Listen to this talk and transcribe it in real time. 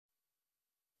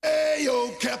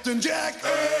Ayo, Captain Jack.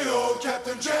 Ayo,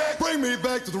 Captain Jack. Bring me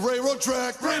back to the railroad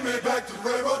track. Bring me back to the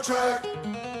railroad track.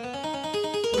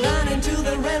 Run into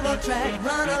the railroad track,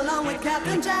 run along with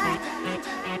Captain Jack.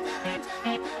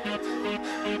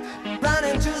 Run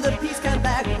into the peace camp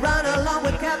back, run along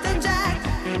with Captain Jack.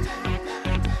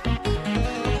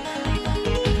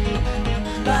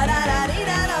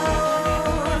 Ba-da-da-dee-da-do,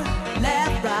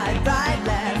 left, right, right,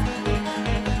 left.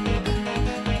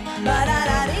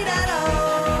 Ba-da-da-dee-da-do,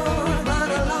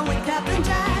 run along with Captain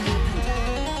Jack.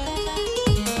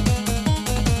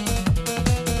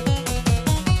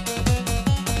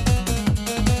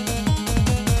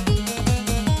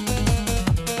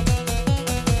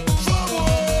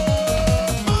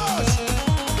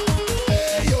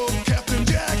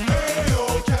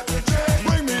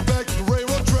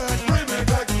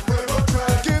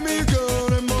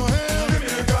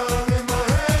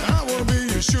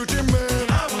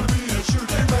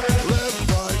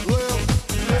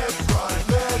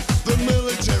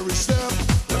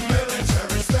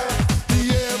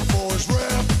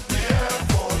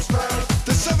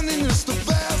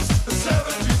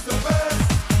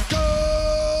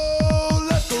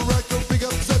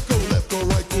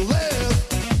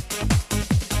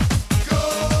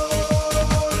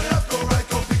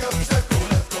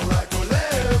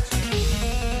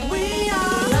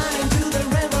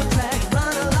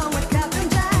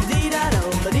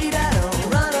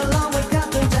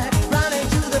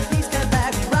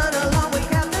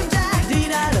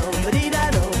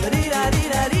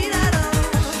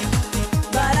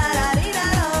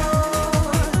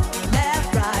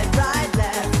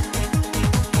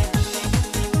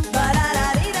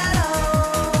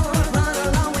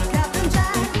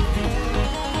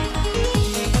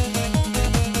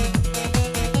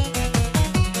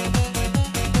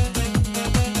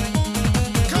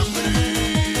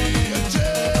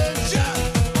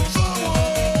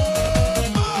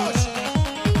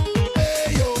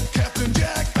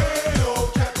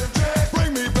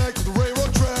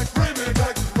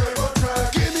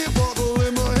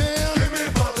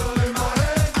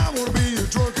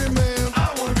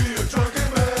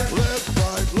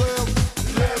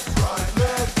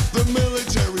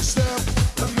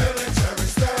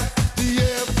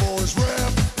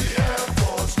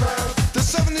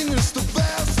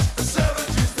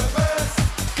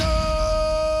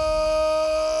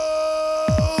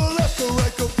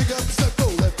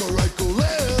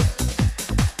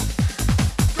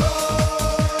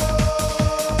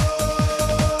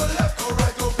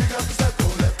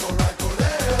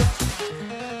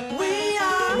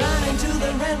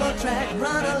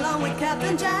 Run along with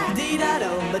Captain Jack. Dee-da-do,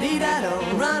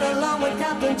 ba-dee-da-do. Run along with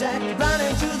Captain Jack. Run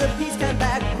into the peace camp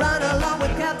back. Run along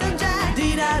with Captain Jack.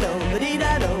 Dee-da-do,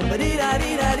 ba-dee-da-do,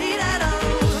 ba-dee-da-dee-da-dee-da-do.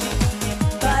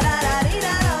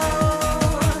 Ba-da-da-dee-da-do.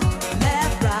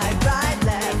 Left, right, right,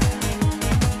 left.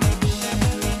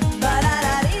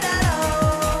 Ba-da-da-dee-da-do.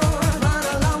 Run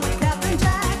along with Captain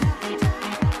Jack.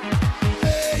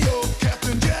 Ayo,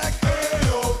 Captain Jack.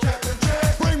 Ayo, Captain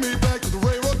Jack. Bring me back to the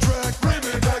railroad track. Bring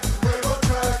me back to the railroad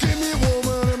track. Give me a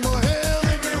woman in my hand.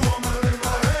 Give me a woman in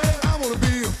my hand. I wanna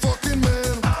be a fucking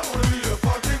man. I wanna be a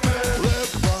fucking man.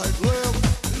 Left, right, left.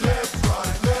 Left,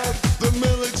 right, left. The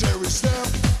military step.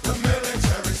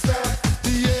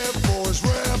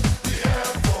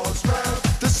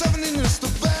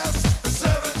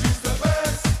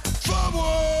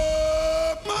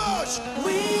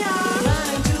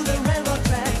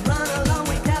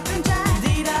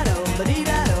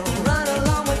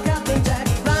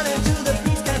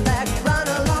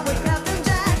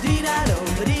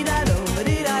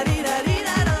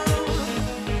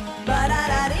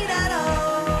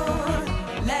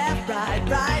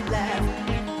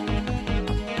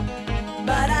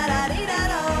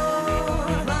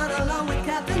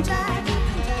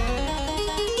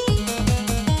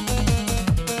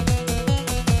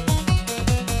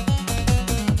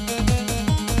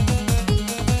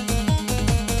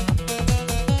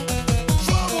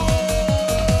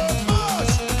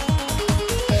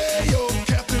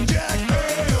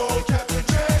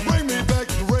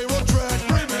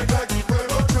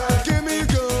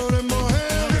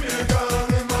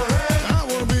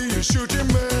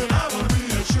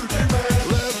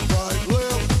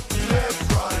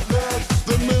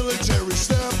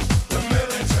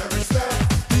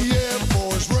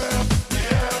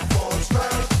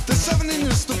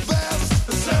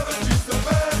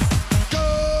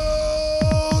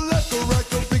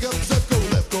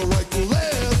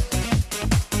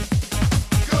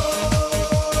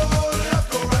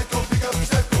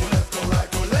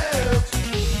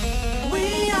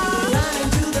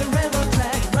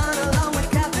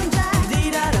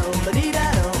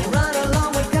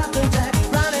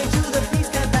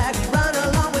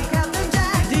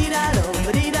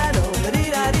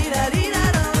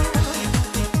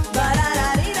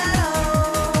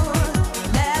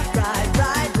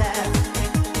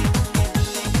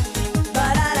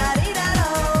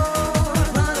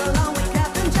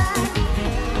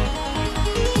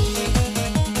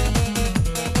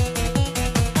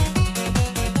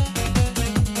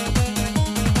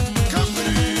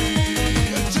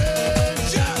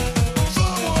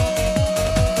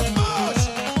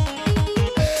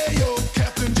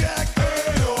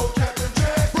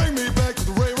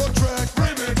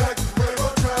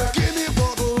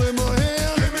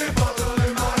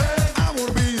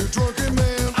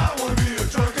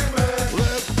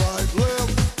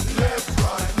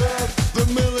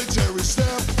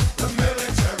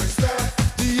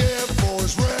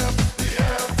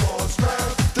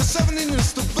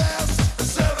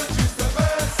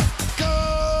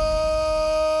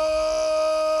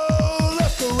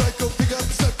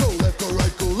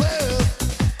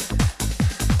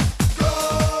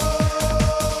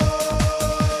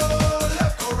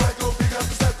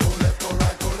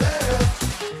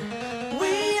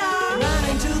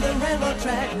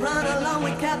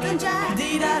 Jack.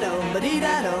 Dee-da-do,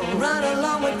 ba-dee-da-do. Run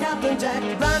along with Captain Jack.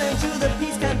 Run into the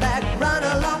peace camp back. Run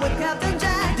along with Captain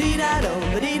Jack. Dee-da-do,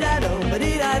 ba-dee-da-do,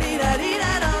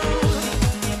 ba-dee-da-dee-da-dee-da-do.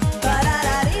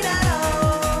 Ba-da-da-dee-da-do.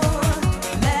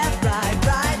 Left, right,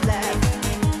 right, left.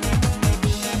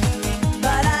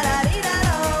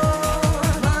 Ba-da-da-dee-da-do.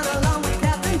 Run along with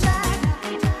Captain Jack.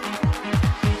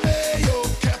 Hey yo,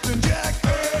 Captain Jack.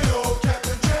 Hey yo,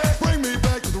 Captain Jack. Bring me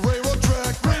back to the railroad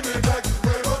track. Bring me back to the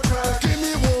railroad track. Give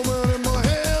me a woman in my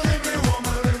hand. Give me a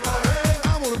woman in my hand.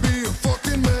 I wanna be a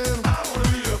fucking man. I wanna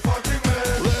be a fucking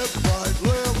man. Left, right,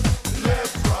 left.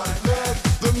 Left, right, left.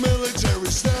 The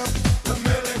military step. The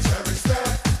military step.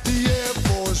 The Air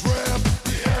Force rap.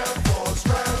 The Air Force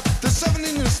rap. The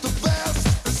 17 is the best.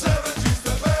 The 70's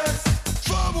the best.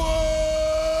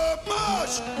 Forward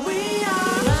march. We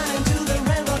are running to the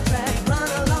railroad track. Run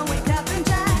along with Captain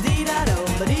Jack. Dee-da-do,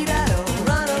 ba-dee-da-do.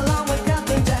 Run along with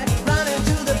Captain Jack. Run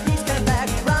into the peace camp back.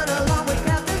 Run along with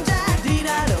Captain Jack.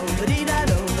 Dee-da-do,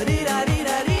 ba-dee-da-do,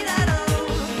 ba-dee-da-dee-da-dee-da-do.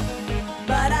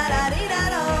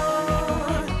 Ba-da-da-dee-da-do.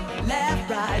 Left,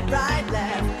 right, right,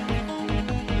 left.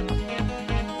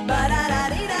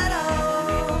 Ba-da-da-dee-da-do.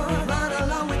 Run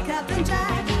along with Captain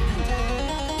Jack.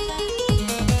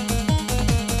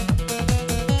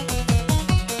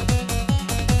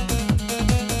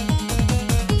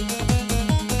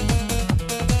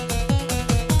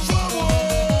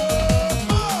 Forward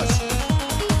march.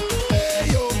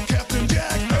 Hey yo, Captain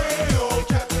Jack. Hey yo,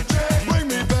 Captain Jack. Bring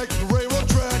me back to the railroad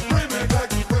track. Bring me back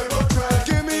to the railroad track.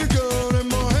 Give me a gun in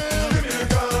my hand. Give me a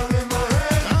gun in my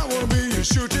hand. I wanna be a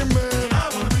shooting man. I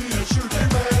wanna be a shooting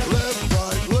man. Left,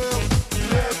 right, left.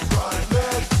 Left, right,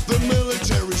 left. The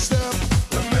military step.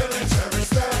 The military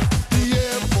step. The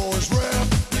Air Force rap.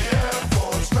 The Air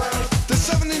Force rap. The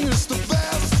 17 is the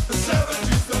best. The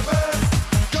 70's the best.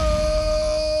 Go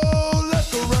left,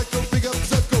 go right, go pick up,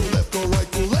 step, go left, go right,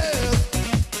 go left.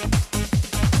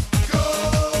 Go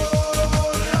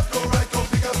left, go right, go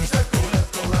pick up, step, go left,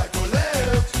 go right, go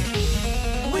left.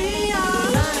 We are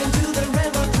running to the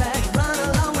railroad track. Run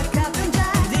along with Captain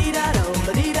Jack. Dee-da-do,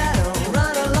 ba-dee-da-do.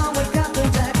 Run along with Captain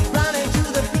Jack. Run into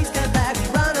the peace camp back.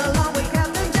 Run along with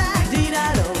Captain Jack.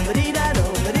 Dee-da-do, ba-dee-da-do,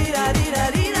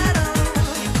 ba-dee-da-dee-da-dee-da-do.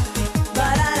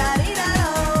 Ba-da-da-dee-da-do.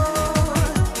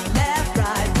 Left,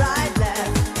 right, right,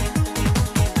 left.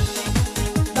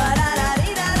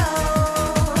 Ba-da-da-dee-da-do.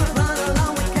 Run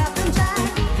along with Captain Jack.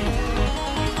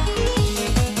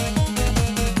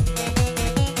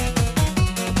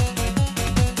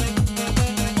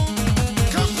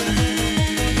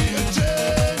 Company,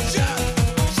 attention.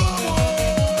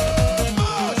 Forward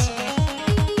march.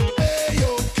 Hey yo,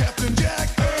 Captain Jack.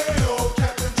 Hey yo,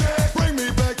 Captain Jack. Bring me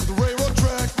back to the railroad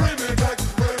track. Bring me back to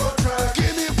the railroad track.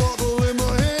 Give me a bottle in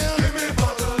my hand. Give me a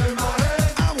bottle in my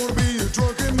hand. I wanna be a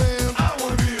drunken man. I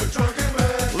wanna be a drunken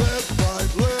man. Left,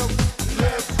 right, left.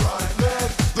 Left, right,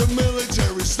 left. The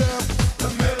military step. The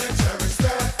military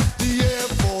step. The Air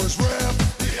Force rap.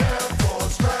 The Air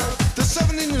Force rap. The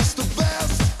 17 is the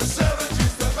best. The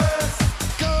 70's the best.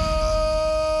 Go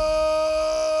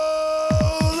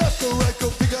left, go right, go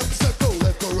pick up, step, go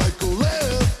left, go right, go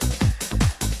left.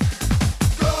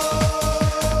 Go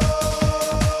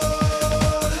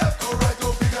left, go right, go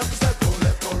pick up, step, go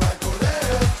left, go right, go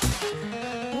left.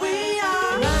 We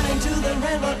are running to the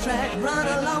railroad track. Run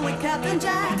along with Captain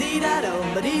Jack. Dee-da-do,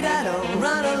 ba-dee-da-do.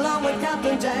 Run along with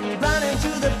Captain Jack. Run into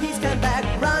the peace camp back.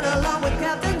 Run along with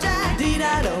Captain Jack.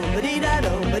 Dee-da-do,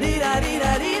 ba-dee-da-do,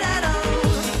 ba-dee-da-dee-da-dee-da-do.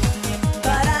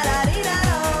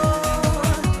 Ba-da-da-dee-da-do.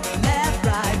 Left,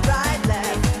 right, right,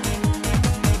 left.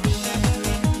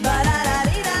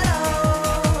 Ba-da-da-dee-da-do.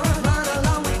 Run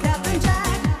along with Captain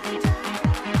Jack.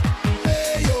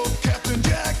 Hey yo, Captain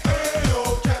Jack. Hey yo,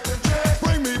 Captain Jack.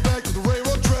 Bring me back to the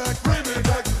railroad track. Bring me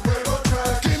back to the railroad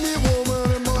track. Give me a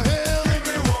woman in my hand. Give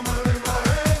me a woman in my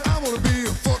hand. I wanna be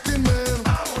a fucking man. I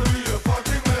wanna be a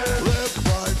fucking man. Left,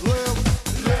 right, left.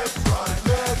 Left, right,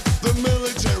 left. The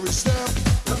military step.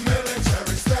 The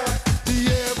military step. The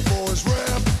Air Force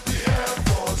rap. The Air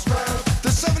Force rap.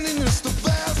 The 17 is the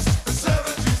best. The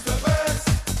 70's the best.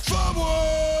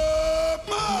 Forward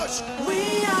march. We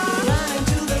are running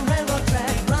to the railroad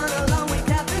track. Run along with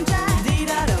Captain Jack.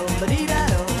 Dee-da-do,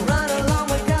 ba-dee-da-do. Run along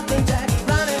with Captain Jack.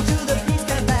 Run into the peace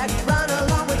camp back. Run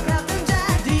along with Captain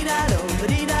Jack. Dee-da-do,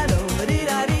 ba-dee-da-do,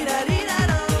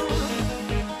 ba-dee-da-dee-da-dee-da-do.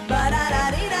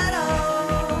 Ba-da-da-dee-da-do.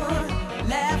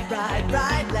 Left, right,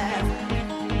 right, left.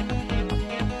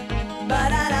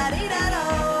 Ba-da-da-dee-da-do.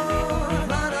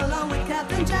 Run along with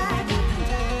Captain Jack.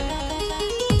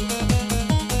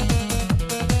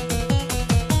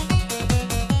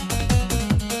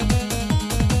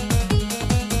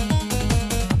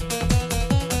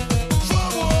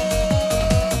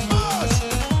 Forward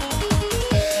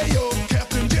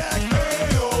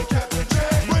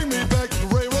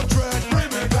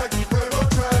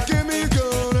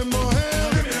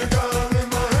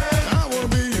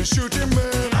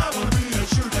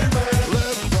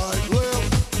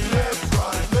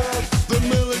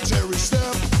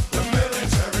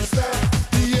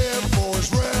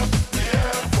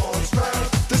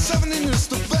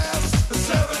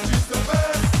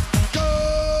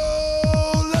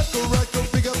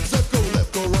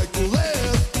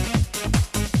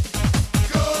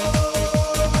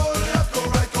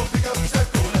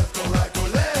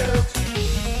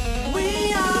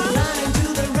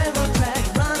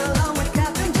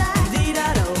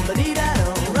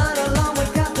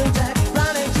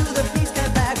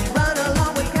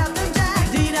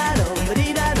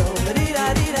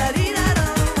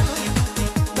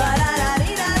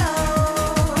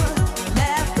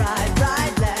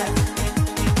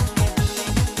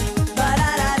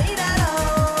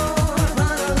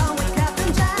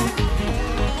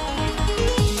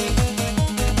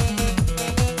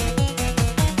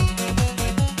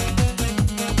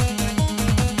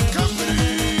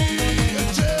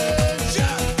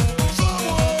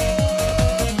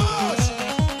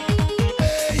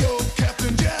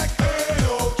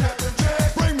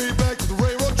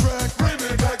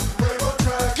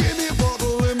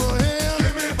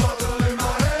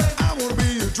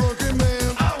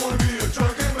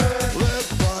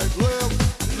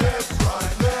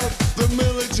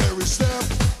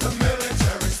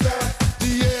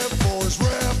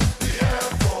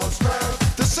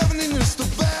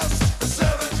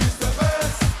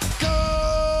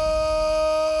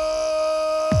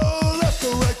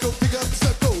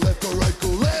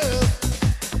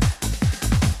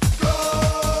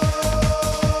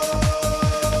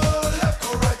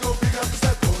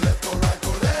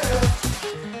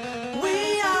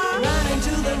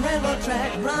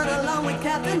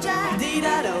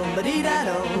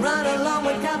ba-dee-da-do. Run along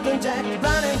with Captain Jack,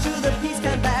 run into the peace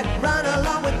come back. Run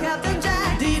along with Captain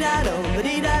Jack, dee-da-do,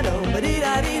 ba-dee-da-do,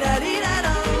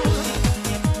 ba-dee-da-dee-da-dee-da-do.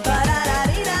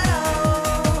 Ba-da-da-dee-da-do.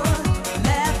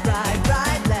 Left, right,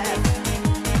 right, left.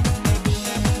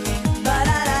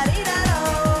 Ba-da-da-dee-da-do.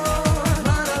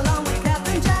 Run along with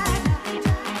Captain Jack.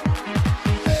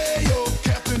 Hey yo,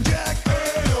 Captain Jack.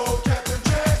 Hey yo, Captain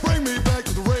Jack, Bring me back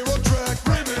to the railroad track.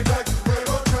 bring me back to the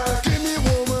railroad track. Give me a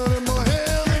woman in my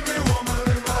hand. Give me a woman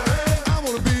in my hand. I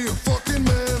wanna be a fucking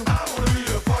man. I wanna be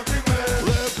a fucking man.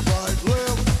 Left, right,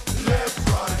 left. Left,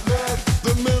 right, left.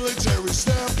 The military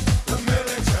step. The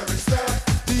military step.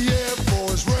 The Air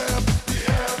Force rap. The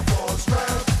Air Force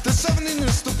rap. The 17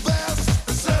 is the best.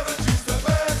 The 70's the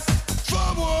best.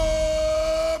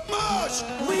 Forward march.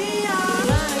 We are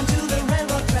running to the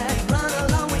railroad track. Run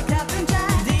along with Captain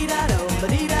Jack. Dee-da-do,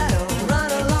 ba-dee-da-do.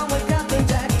 Run along with Captain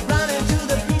Jack. Run into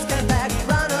the peace come back.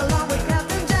 Run along with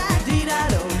Captain Jack.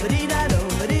 Dee-da-do, ba-dee-da-do,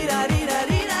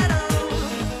 ba-dee-da-dee-da-dee-da-do.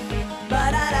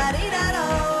 Ba-da-da-dee-da-do.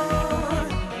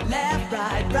 Left,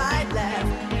 right, right, left.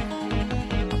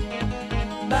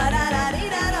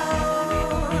 Ba-da-da-dee-da-do.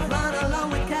 Run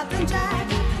along with Captain Jack.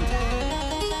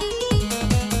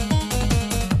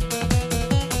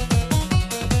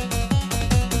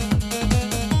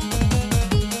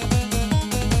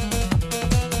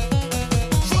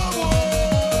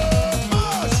 Forward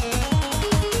march.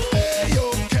 Hey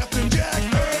yo, Captain Jack.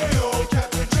 Hey yo,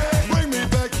 Captain Jack, Bring me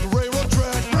back to the railroad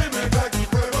track. bring me back to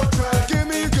the railroad track. Give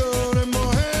me a gun in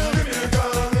my hand. Give me a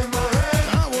gun in my hand.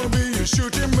 I wanna be a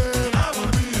shooting man. I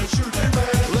wanna be a shooting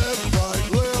man. Left, right,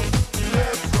 left.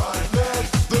 Left, right,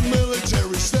 left. The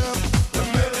military step. The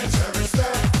military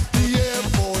step. The Air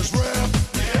Force rap.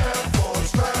 The Air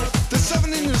Force rap. The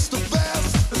 17 is the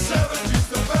best. The 70's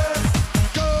the best.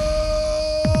 Go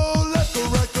left, go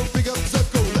right, go pick up, step,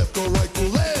 go left, go right, go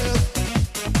left.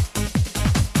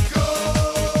 Go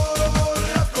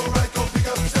left, go right, go pick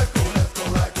up step. Go left, go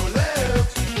right, go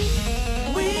left.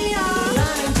 We are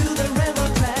running to the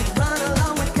railroad track. Run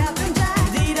along with Captain Jack.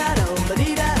 Dee-da-do,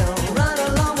 ba-dee-da-do. Run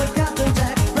along with Captain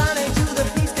Jack. Run into the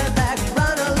peace come back.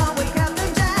 Run along with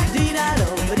Captain Jack. Dee-da-do,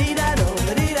 ba-dee-da-do,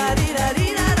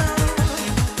 ba-dee-da-dee-da-dee-da-do.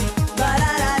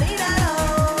 Ba-da-da-dee-da-do.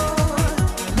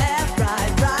 Left,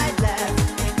 right, right, left.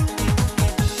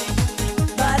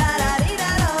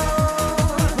 Ba-da-da-dee-da-do.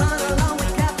 Run along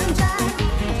with Captain Jack.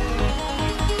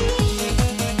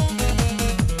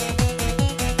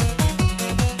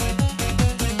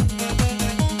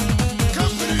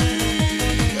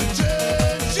 Company,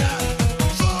 attention.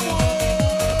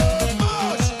 Forward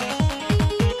march.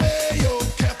 Hey yo,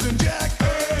 Captain Jack.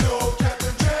 Hey yo,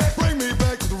 Captain Jack, Bring me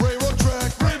back to the railroad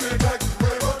track. bring me back to the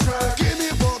railroad track. Give me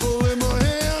a bottle in my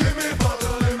hand. Give me a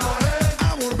bottle in my hand.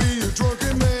 I wanna be a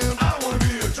drunken man. I wanna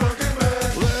be a drunken man.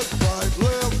 Left, right,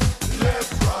 left.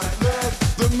 Left, right, left.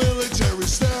 The military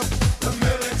step. The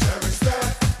military step.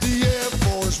 The Air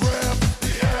Force rap.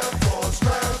 The Air Force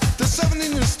rap. The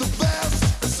 17 is the best.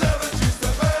 The 70's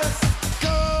the best.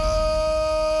 Go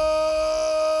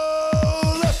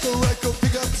left, go right, go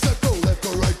pick up, step, go left,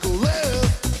 go right, go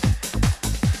left.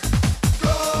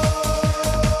 Go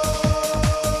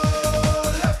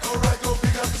left, go right, go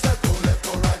pick up step. Go left,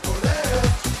 go right, go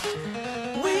left.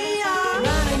 We are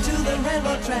running to the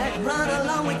railroad track. Run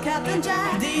along with Captain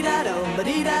Jack. Dee-da-do,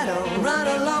 ba-dee-da-do. Run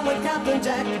along with Captain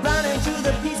Jack. Run into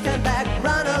the peace come back.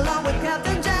 Run along with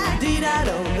Captain Jack.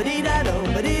 Dee-da-do, ba-dee-da-do,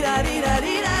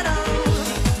 ba-dee-da-dee-da-dee-da-do.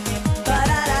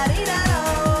 Ba-da-da-dee-da-do.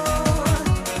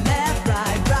 Left,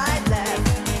 right, right, left.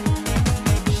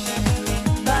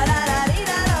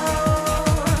 Ba-da-da-dee-da-do.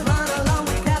 Run along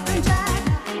with Captain Jack.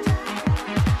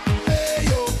 Hey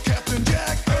yo, Captain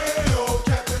Jack. Hey yo,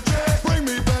 Captain Jack, Bring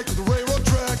me back to the railroad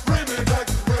track. bring me back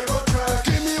to the railroad track.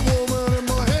 Give me a woman in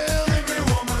my hand. Give me a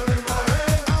woman in my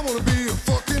hand. I wanna be a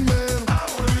fucking man. I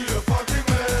wanna be a fucking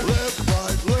man. Left,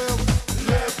 right, left.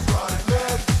 Left, right,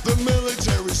 left. The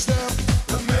military step.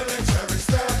 The military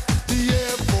step. The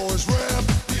Air Force rap.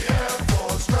 The Air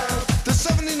Force rap. The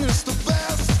 17 is the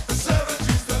best. The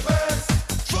 70's the best.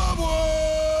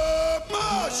 Forward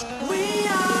march. We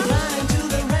are running to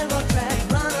the railroad track.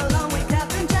 Run along with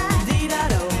Captain Jack.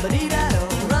 Dee-da-do, ba-dee-da-do.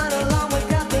 Run along with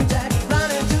Captain Jack. Run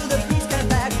into the peace come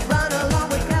back. Run along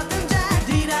with Captain Jack.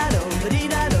 Dee-da-do,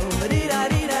 ba-dee-da-do,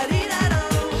 ba-dee-da-dee-da-dee-da-do.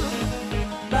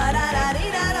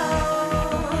 Ba-da-da-dee-da-do.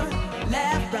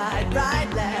 Left, right, right,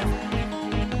 left.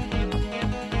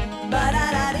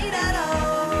 Ba-da-da-dee-da-do.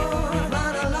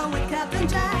 Run along with Captain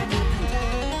Jack.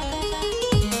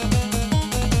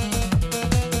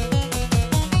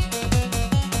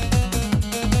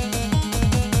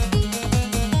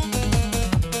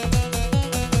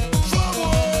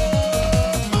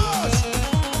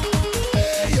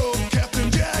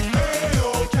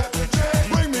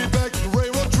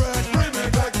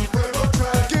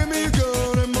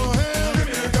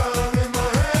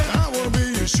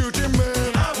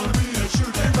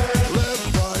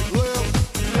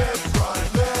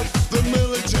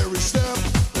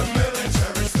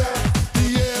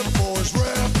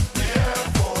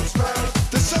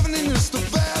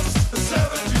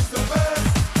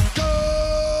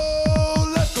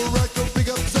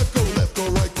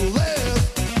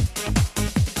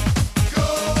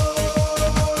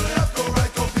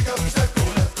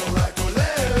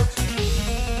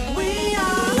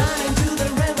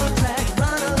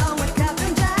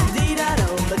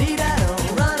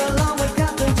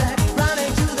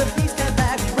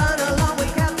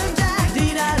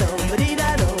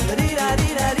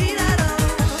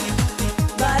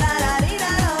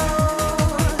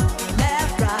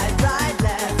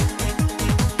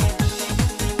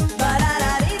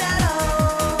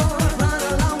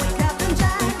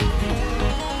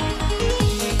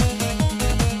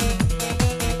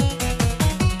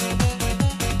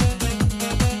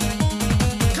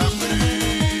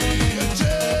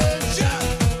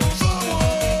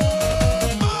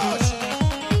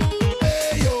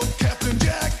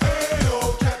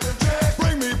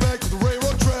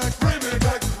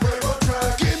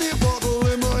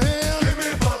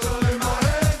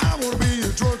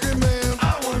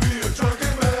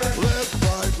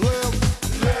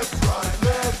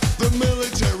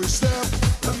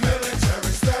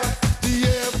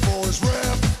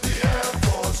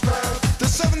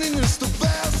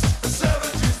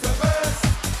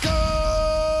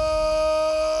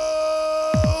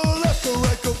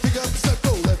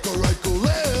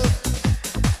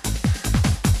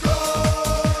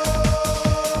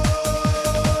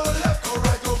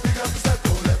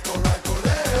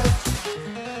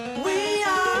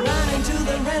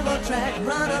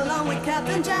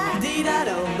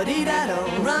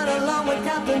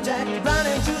 Captain Jack.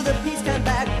 Running to the peace camp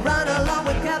back. Run along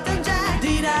with Captain Jack.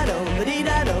 Dee-da-do,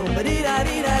 ba-dee-da-do,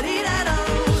 ba-dee-da-dee-da-dee-da-do.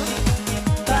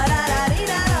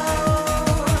 Ba-da-da-dee-da-do.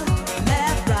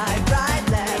 Left, right, right,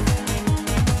 left.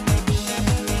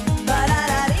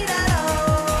 Ba-da-da-dee-da-do.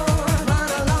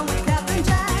 Run along with Captain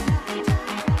Jack.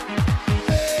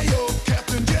 Hey yo,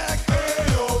 Captain Jack.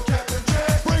 Hey yo, Captain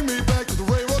Jack, Bring me back to the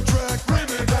railroad track. bring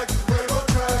me back to the railroad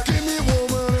track. Give me a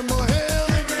woman in my hand.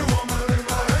 Give me a woman in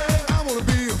my hand. I wanna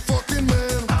be a fucking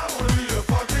man. I wanna be a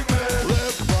fucking man.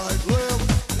 Left, right, left.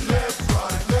 Left,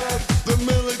 right, left. The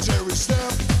military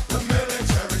step. The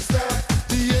military step.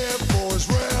 The Air Force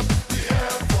rap. The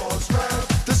Air Force rap.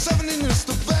 The 17 is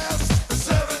the best. The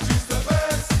 70's the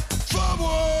best.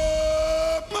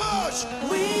 Forward march.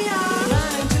 We are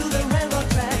running to the railroad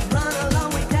track. Run along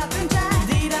with Captain Jack.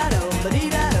 Dee-da-do,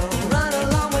 ba-dee-da-do. Run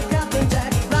along with Captain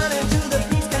Jack. Running to the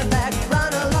peace camp back.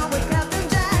 Run along with Captain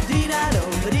Jack. Dee-da-do,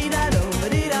 ba-dee-da-do,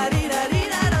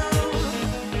 ba-dee-da-dee-da-dee-da-do.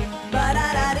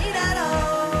 Ba-da-da-dee-da-do.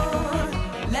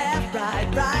 Left, right,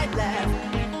 right, left.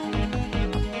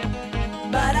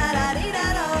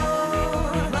 Ba-da-da-dee-da-do.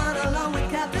 Run along with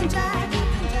Captain Jack.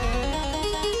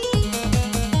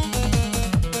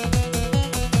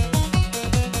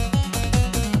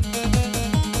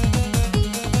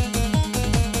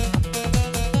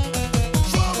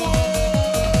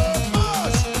 Forward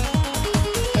march.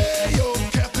 Hey yo,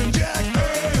 Captain Jack.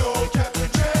 Hey yo, Captain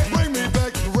Jack, Bring me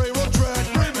back to the railroad track.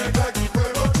 bring me back to the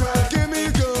railroad track. Give me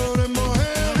a gun in my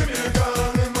hand. Give me a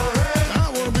gun in my hand. I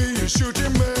wanna be a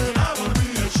shooting man. I wanna be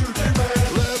a shooting man.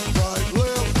 Left, right,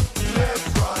 left. Left,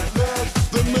 right,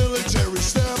 left. The military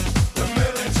step. The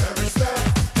military step.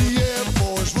 The Air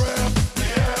Force rap. The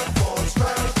Air Force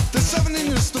rap. The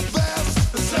 17 is the best.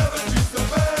 The 70's the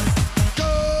best. Go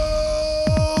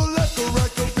left, go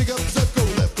right, go pick up, step, go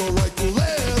left, go right, go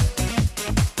left.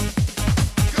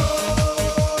 Go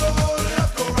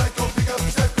left, go right, go pick up,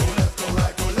 step, go left, go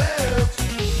right, go left.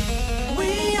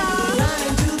 We are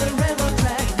running to the railroad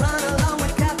track. Run along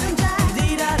with Captain Jack.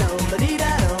 Dee-da-do,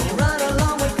 ba-dee-da-do. Run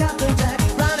along with Captain Jack.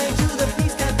 Running to the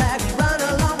peace camp back. Run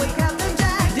along with Captain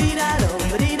Jack. Dee-da-do,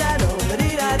 ba-dee-da-do,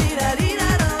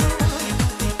 ba-dee-da-dee-da-dee-da-do.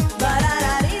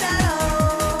 Ba-da-da-dee-da-do.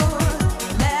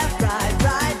 Left, right,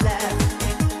 right, left.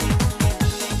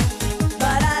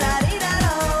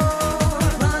 Ba-da-da-dee-da-do.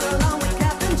 Run along with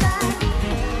Captain Jack.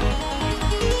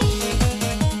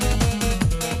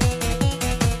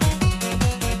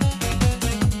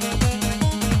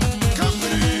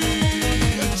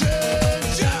 Company,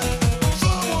 attention.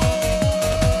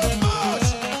 Forward march.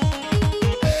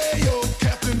 Hey yo,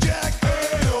 Captain Jack.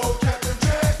 Hey yo, Captain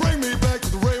Jack, Bring me back to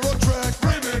the railroad track.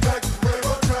 bring me back to the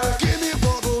railroad track. Give me a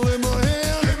bottle in my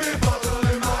hand. Give me a bottle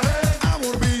in my hand. I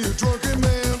wanna be a drunken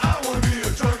man. I wanna be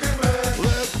a drunken man.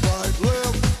 Left, right,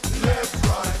 left. Left,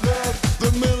 right, left.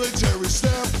 The military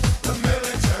step. The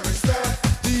military step.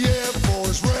 The Air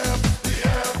Force rap. The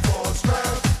Air Force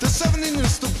rap. The 17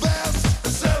 is the best. The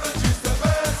 70's the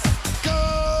best. Go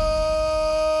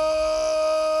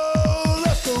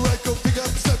left, go right, go pick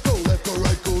up, step, go left, go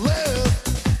right, go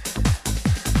left.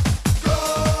 Go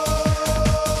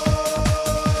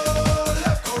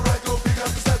left, go right, go pick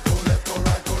up, step, go left, go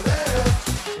right, go left.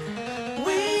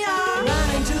 We are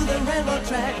running to the railroad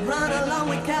track. Run along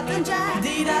with Captain Jack.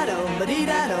 Dee-da-do,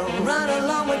 ba-dee-da-do. Run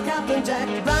along with Captain Jack.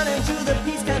 Running to the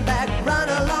peace camp back. Run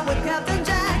along with Captain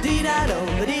Jack. Dee-da-do,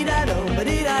 ba-dee-da-do,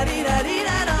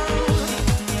 ba-dee-da-dee-da-dee-da-do.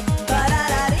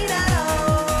 Ba-da-da-dee-da-do.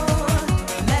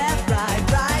 Left, right,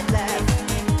 right, left.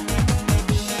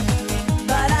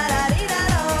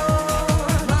 Ba-da-da-dee-da-do.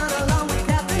 Run along with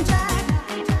Captain Jack.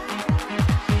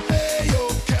 Hey yo,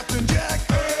 Captain Jack.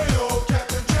 Hey yo,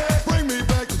 Captain Jack, Bring me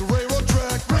back to the railroad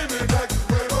track. bring me back to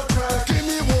the railroad track. Give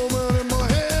me a woman in my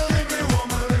hand. Give me a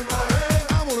woman in my hand.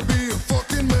 I wanna be a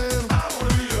fucking man. I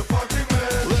wanna be a fucking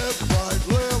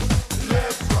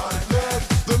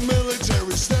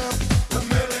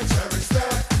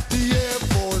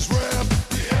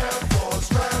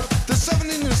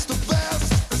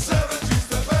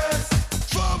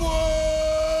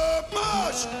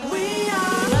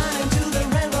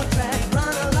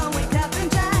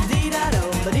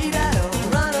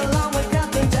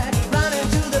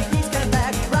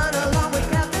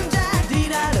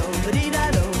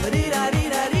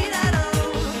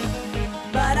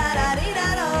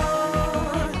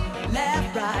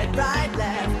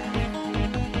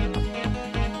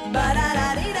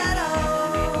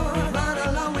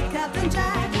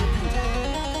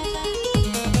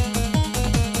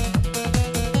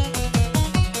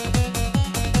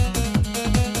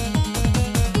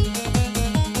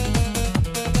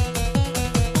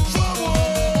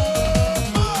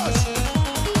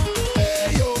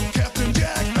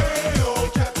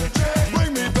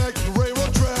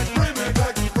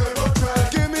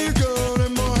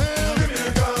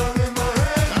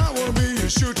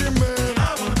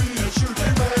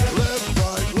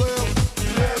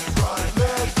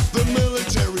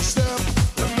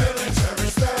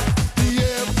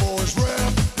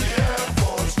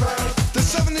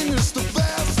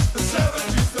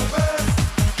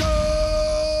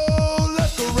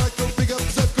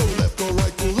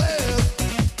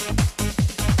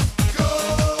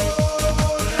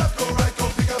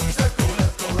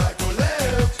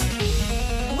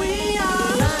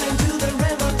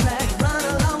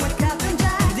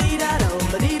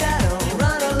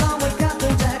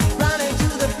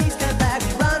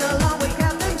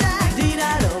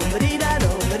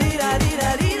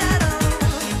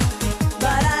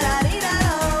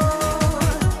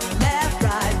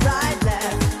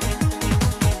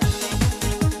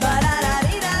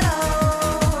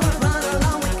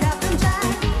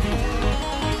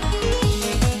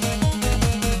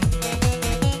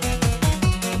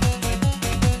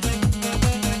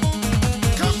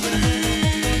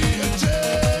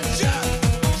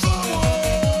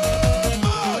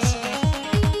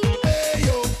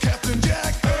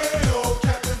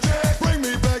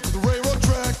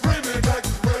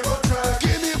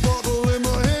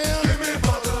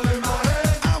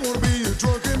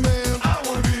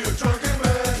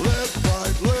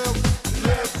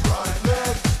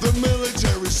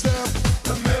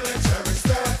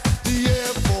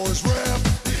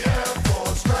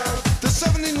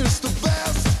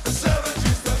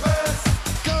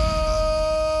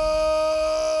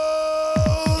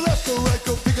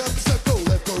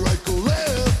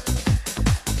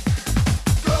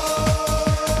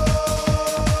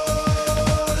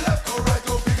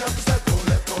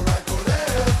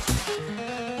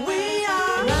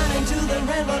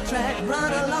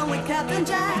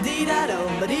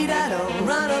ba-dee-da-do.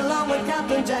 Run along with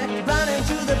Captain Jack, run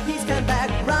into the peace camp back.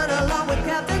 Run along with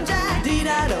Captain Jack,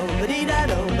 dee-da-do,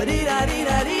 ba-dee-da-do,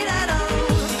 ba-dee-da-dee-da-dee-da-do.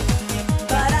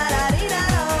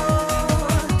 Ba-da-da-dee-da-do.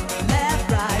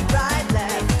 Left, right, right,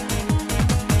 left.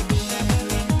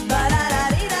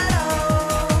 Ba-da-da-dee-da-do.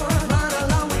 Run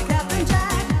along with Captain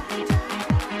Jack.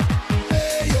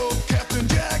 Hey yo, Captain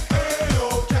Jack. Hey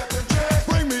yo, Captain Jack,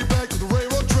 Bring me back to the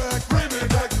railroad track. bring me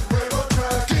back to the railroad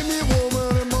track. Give me a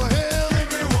woman in my hand. Give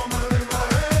me a woman in my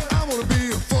hand. I wanna be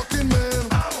a fucking man.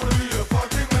 I wanna be a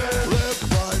fucking man. Left,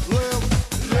 right, left.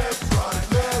 Left, right,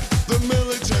 left. The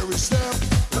military step.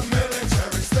 The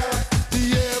military step. The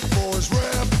Air Force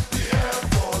rap. The Air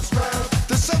Force rap.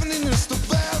 The 17 is the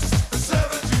best. The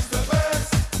 70's the best.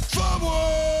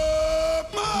 Forward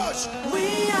march. We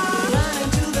are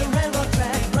running to the railroad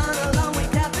track. Run along with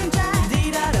Captain Jack.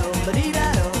 Dee-da-do,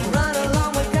 ba-dee-da-do. Run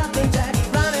along with Captain Jack.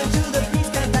 Run into the peace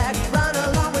camp back. Run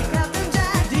along with Captain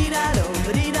Jack. Dee-da-do,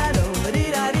 ba-dee-da-do,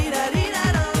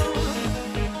 ba-dee-da-dee-da-dee-da-do.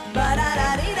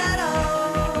 Ba-da-da-dee-da-do.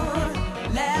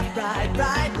 Left, right,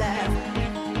 right, left.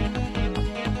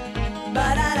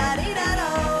 Ba-da-da-dee-da-do.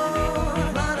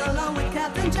 Run along with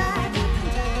Captain Jack.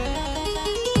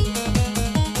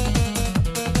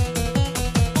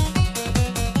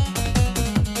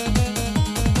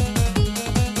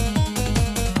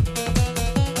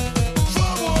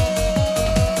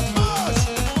 Forward march.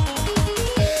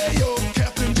 Hey yo,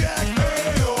 Captain Jack.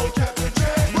 Hey yo, Captain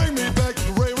Jack, Bring me back to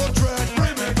the railroad track.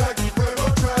 bring me back to the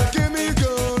railroad track. Give me a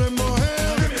gun in my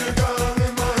hand. Give me a gun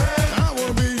in my hand. I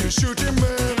wanna be a shooting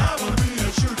man. I wanna be a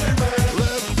shooting man.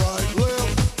 Left, right,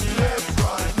 left. Left,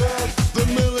 right, left. The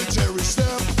military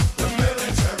step. The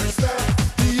military step.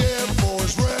 The Air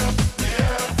Force rap. The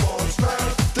Air Force rap.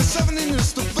 The 17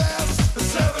 is the best. The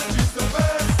 70's the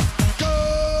best. Go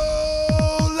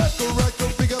left, go right, go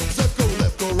pick up, step, go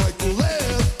left, go right, go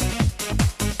left.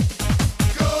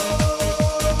 Go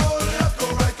left, go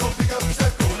right, go pick up,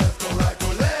 step, go left, go right, go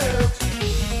left.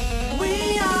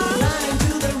 We are running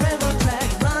to the railroad track.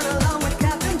 Run along with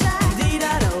Captain Jack.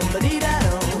 Dee-da-do,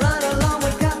 ba-dee-da-do. Run along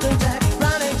with Captain Jack.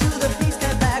 Run into the peace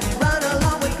camp back. Run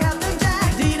along with Captain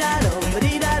Jack. Dee-da-do,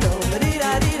 ba-dee-da-do,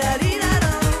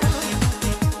 ba-dee-da-dee-da-dee-da-do.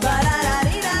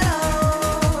 Ba-da-da-dee-da-do.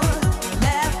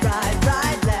 Left, right,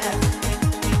 right, left.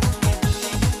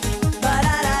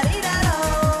 Ba-da-da-dee-da-do.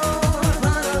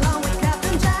 Run along with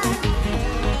Captain Jack.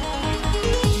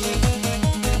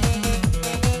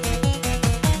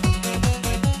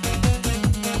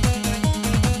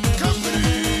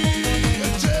 Company,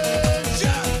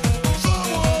 attention,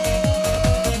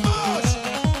 forward march.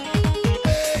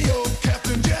 Hey yo,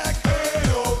 Captain Jack. Hey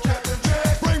yo, Captain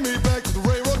Jack, Bring me back to the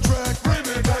railroad track. bring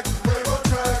me back to the railroad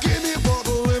track. Give me a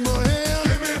bottle in my hand.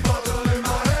 Give me a bottle in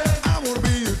my hand. I wanna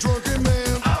be a drunken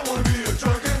man. I wanna be a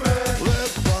drunken man.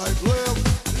 Left, right, left.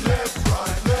 Left,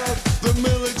 right, left. The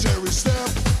military step.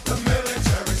 The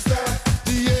military step.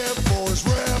 The Air Force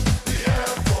rap. The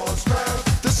Air Force rap.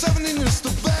 The 17 is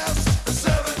the best. The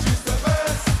 70's the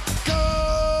best. Go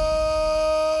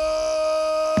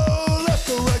left,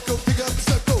 go right, go pick up,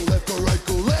 step, go left, go right,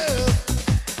 go left.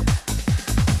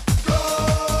 Go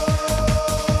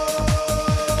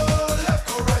left,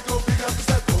 go right, go pick up,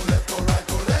 step, go left, go right,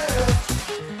 go left.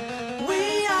 We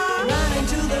are running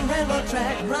to the railroad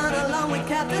track. Run along with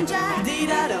Captain Jack.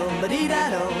 Dee-da-do,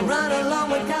 ba-dee-da-do. Run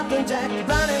along with Captain Jack.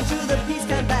 Run into the peace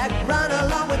camp back. Run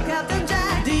along with Captain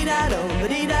Jack. Dee-da-do,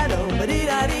 ba-dee-da-do,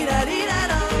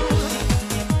 ba-dee-da-dee-da-dee-da-do.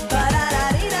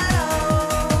 Ba-da-da-dee-da-do.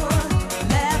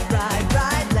 Left, right,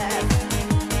 right, left.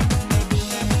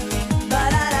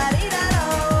 Ba-da-da-dee-da-do.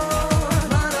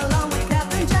 Run along with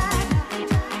Captain Jack.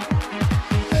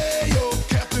 Hey yo,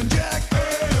 Captain Jack.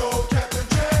 Hey yo, Captain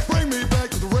Jack, Bring me back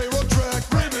to the railroad track.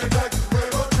 bring me back to the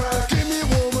railroad track. Give me a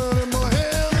woman in my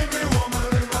hand. Give me a woman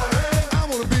in my hand. I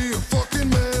wanna be a fucking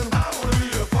man. I wanna be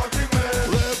a fucking man.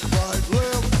 Left, right,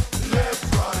 left. Left,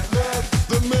 right, left.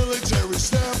 The military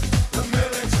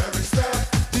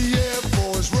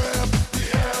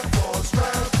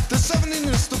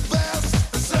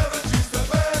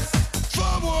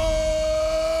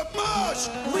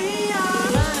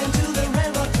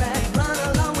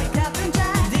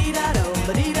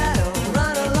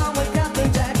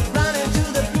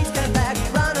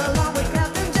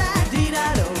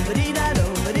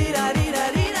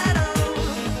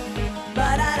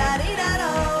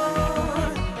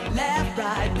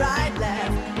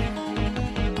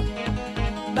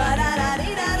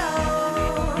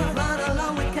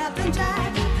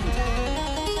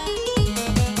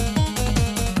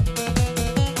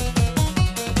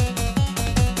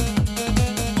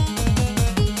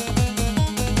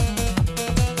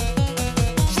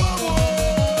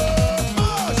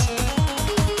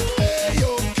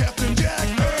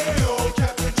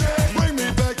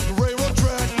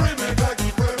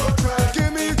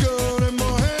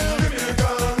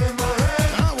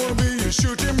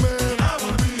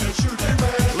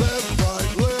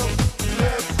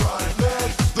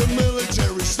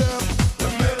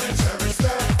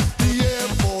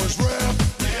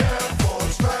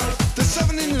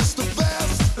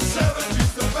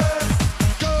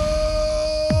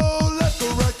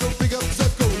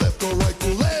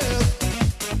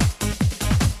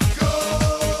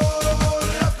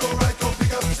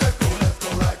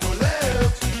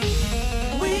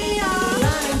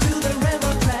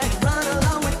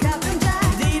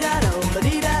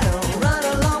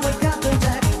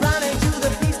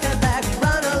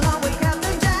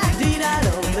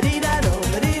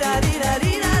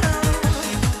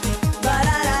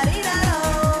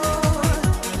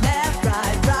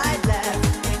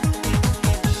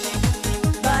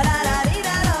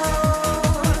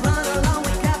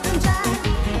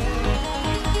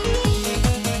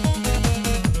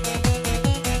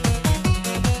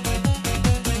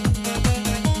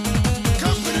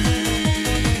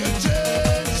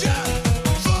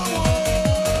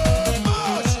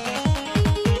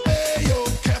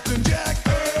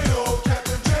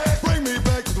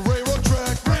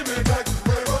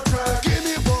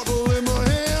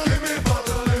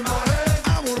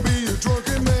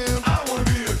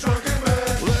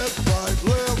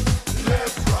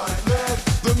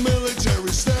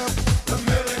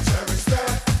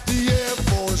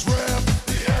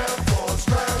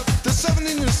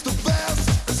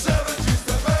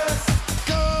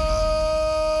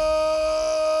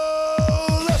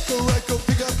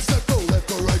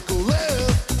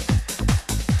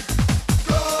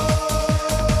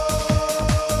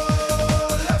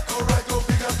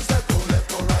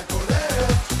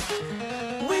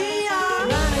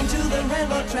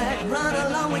track, run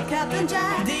along with Captain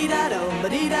Jack. Dee-da-do,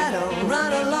 ba-dee-da-do,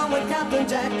 run along with Captain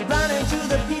Jack. Running to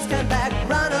the peace camp back,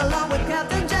 run along with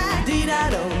Captain Jack.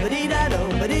 Dee-da-do, ba-dee-da-do,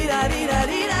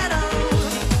 ba-dee-da-dee-da-dee-da-do.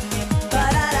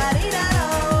 Ba-da-da-dee-da-do.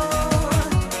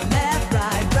 Left,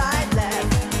 right, right,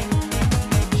 left.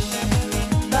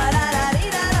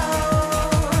 Ba-da-da-dee-da-do.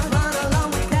 Run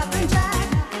along with Captain Jack.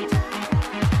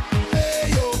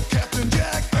 Hey yo, Captain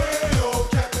Jack. Hey yo,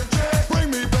 Captain Jack. Bring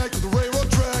me back to the railroad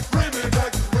track. Bring me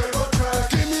back to the railroad track.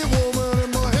 Give me a woman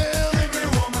in my hand. Give me a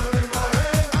woman in my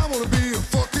hand. I wanna be a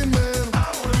fucking man. I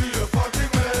wanna be a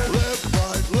fucking man. Left,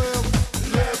 right, left.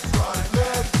 Left, right,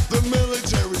 left. The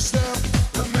military step.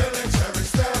 The military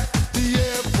step. The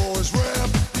Air Force rap.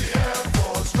 The Air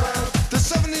Force rap. The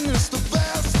 17 is the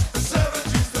best. The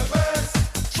 70's the best.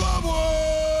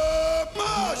 Forward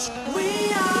march. We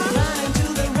are running to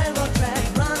the railroad track,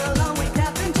 run along with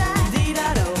Captain Jack.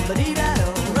 Dee-da-do, ba-dee-da-do,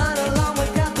 run along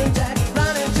with Captain Jack.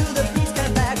 Running to the peace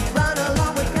camp back, run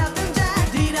along with Captain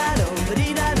Jack. Dee-da-do,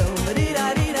 ba-dee-da-do,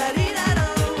 ba-dee-da-dee-da-dee-da-do.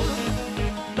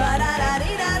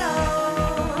 Ba-da-da-dee-da-do.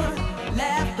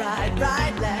 Left, right,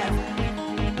 right, left.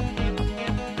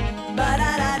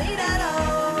 Ba-da-da-dee-da-do.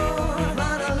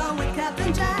 Run along with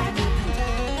Captain Jack.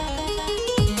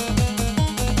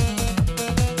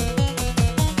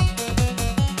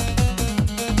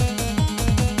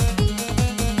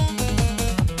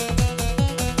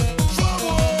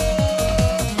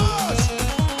 Forward march.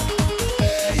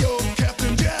 Hey yo,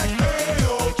 Captain Jack. Hey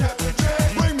yo, Captain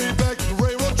Jack. Bring me back to the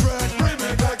railroad track. Bring me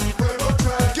back to the railroad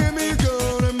track. Give me a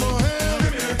gun in my hand.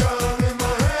 Give me a gun in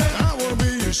my hand. I wanna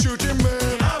be a shooting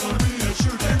man. I wanna be a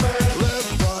shooting man.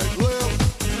 Left, right, left.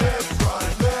 Left,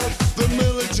 right, left. The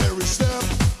military step.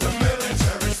 The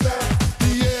military step.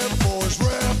 The Air Force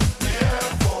rap. The Air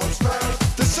Force rap.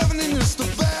 The 17 is the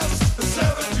best. The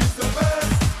 70's the best.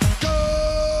 Go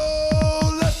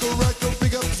left, go right, go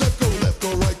big up, step, go left, go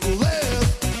right, go left.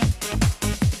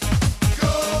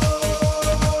 Go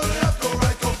left, go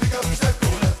right, go pick up step, go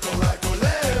left, go right, go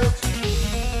left.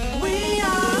 We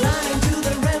are running to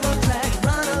the railroad track,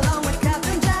 run along with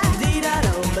Captain Jack.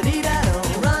 Dee-da-do, ba-dee-da-do,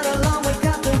 run along with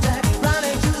Captain Jack.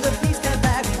 Running to the peace camp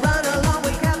back, run along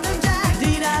with Captain Jack.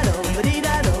 Dee-da-do,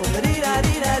 ba-dee-da-do,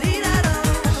 ba-dee-da-dee-da-dee-da-do.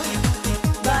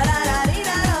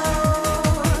 Ba-da-da-dee-da-do.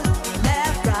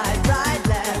 Left, right, right,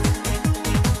 left.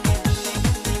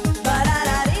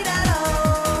 Ba-da-da-dee-da-do.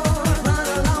 Run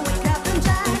along with Captain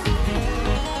Jack.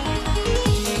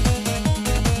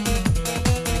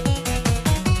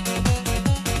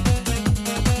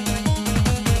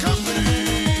 Company,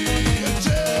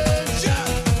 attention,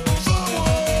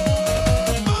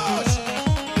 forward march.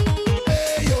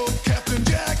 Hey yo, Captain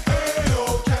Jack. Hey yo,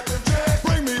 Captain Jack.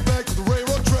 Bring me back to the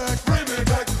railroad track. Bring me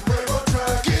back to the railroad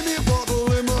track. Give me a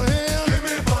bottle in my hand. Give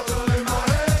me a bottle in my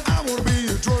hand. I wanna be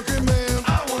a drunken man. I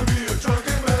wanna be a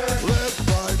drunken man. Left,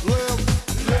 right, left.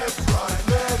 Left, right,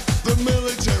 left. The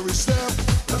military step.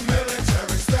 The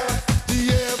military step. The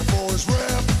Air Force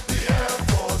rap. The Air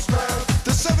Force rap.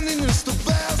 The 17 is the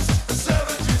best. The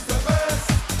 70's the best.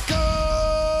 Go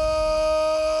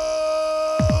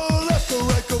left, go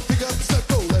right, go pick up, step,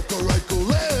 go left, go right, go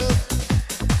left.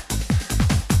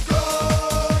 Go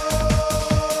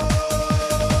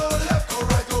left, go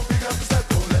right, go pick up step,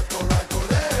 go left, go right, go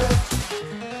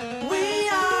left. We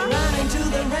are running to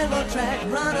the railroad track,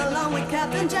 run along with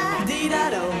Captain Jack.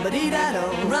 Dee-da-do, ba-dee-da-do,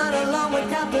 run along with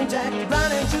Captain Jack.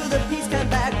 Running to the peace camp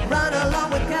back, run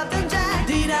along with Captain Jack.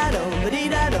 Dee-da-do,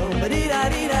 ba-dee-da-do,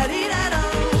 ba-dee-da-dee-da-dee-da-do.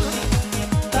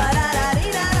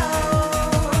 Ba-da-da-dee-da-do.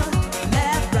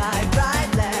 Left, right, right,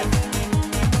 left.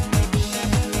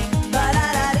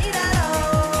 Ba-da-da-dee-da-do.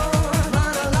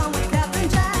 Run along with Captain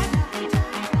Jack.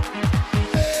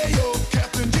 Hey yo,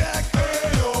 Captain Jack.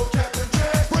 Hey yo, Captain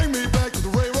Jack. Bring me back to the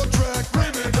railroad track.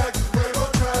 Bring me back to the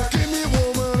railroad track. Give me a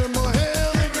woman in my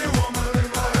hand. Give me a woman in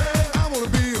my hand. I wanna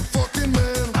be a fucking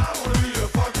man. I wanna be a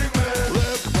fucking man.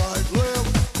 Left, right, left.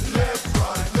 Left,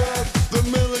 right, left. The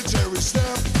military step.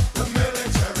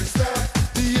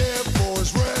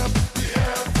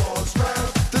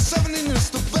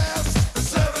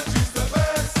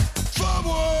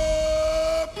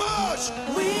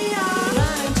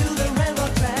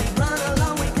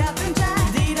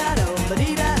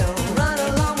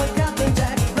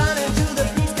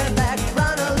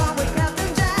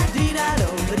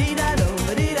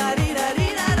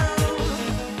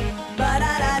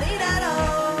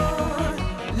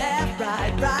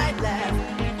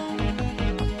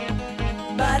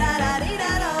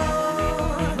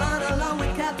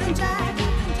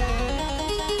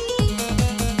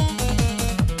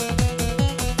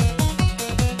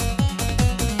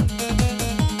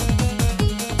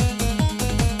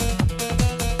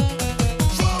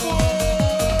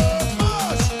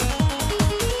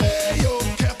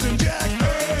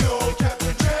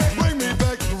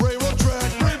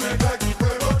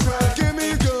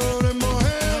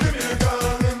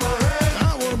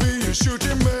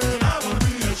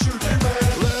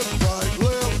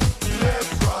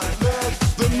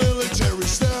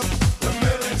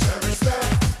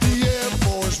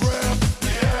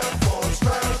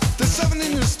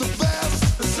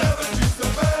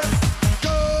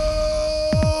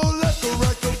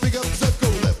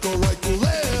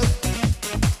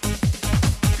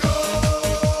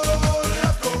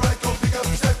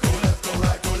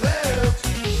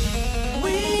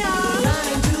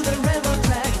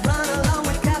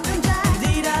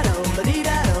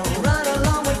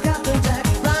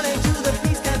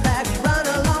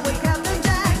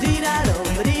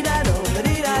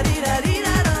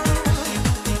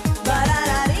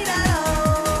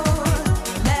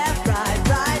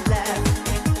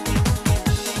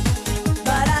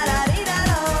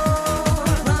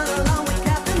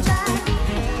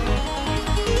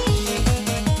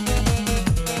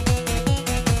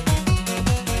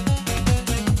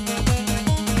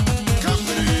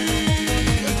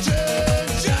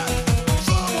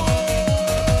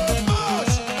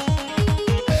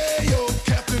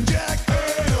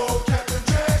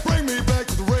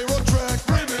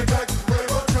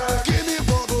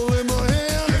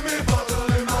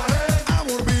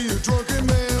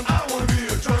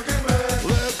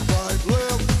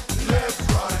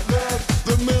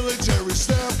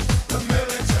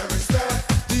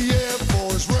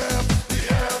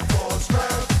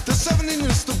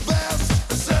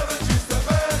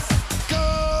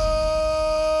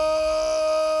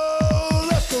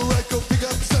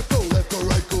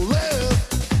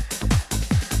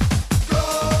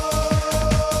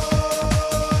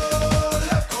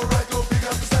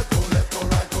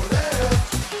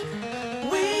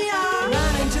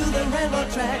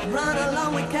 run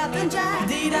along with Captain Jack.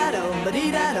 Dee-da-do,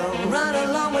 ba-dee-da-do, run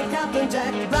along with Captain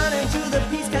Jack. Run into the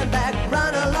peace camp back,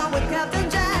 run along with Captain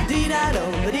Jack.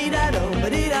 Dee-da-do, ba-dee-da-do,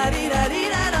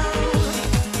 ba-dee-da-dee-da-dee-da-do.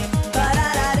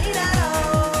 Ba-da-da-dee-da-do.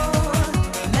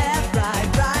 Left, right,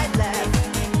 right, left.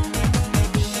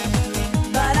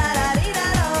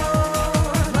 Ba-da-da-dee-da-do.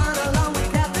 Run along with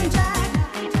Captain Jack.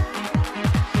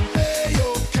 Hey yo,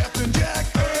 Captain Jack.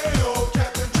 Hey yo,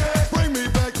 Captain Jack. Bring me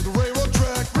back to the railroad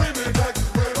track. Bring me back to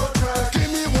the railroad track.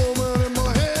 Give me a woman in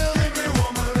my hand. Give me a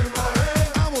woman in my hand.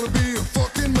 I wanna be a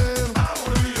fucking man. I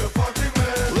wanna be a fucking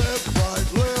man. Left, right,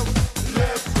 left.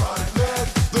 Left, right,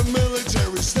 left. The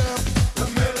military step. The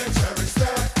military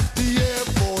step. The Air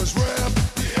Force rap.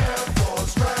 The Air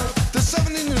Force rap. The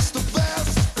 17 is the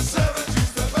best. The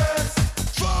 70's the best.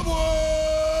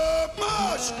 Forward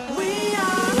march. We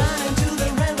are running to the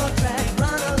railroad track.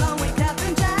 Run along with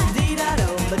Captain Jack. Dee-da-do,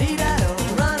 ba-dee-da-do.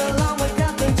 Run along with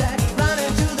Captain Jack. Run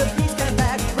into the peace camp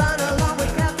back. Run along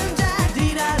with Captain Jack.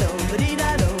 Dee-da-do,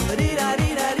 ba-dee-da-do,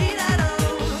 ba-dee-da-dee-da-dee-da-do.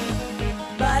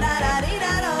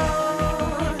 Ba-da-da-dee-da-do.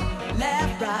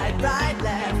 Left, right, right,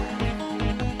 left.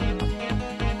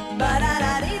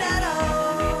 Ba-da-da-dee-da-do.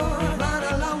 Run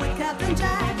along with Captain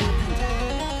Jack.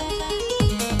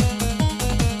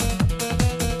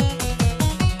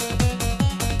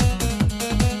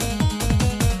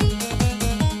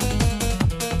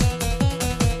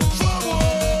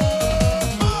 Forward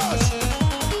march.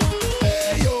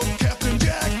 Hey yo, Captain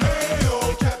Jack. Hey yo,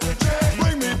 Captain Jack.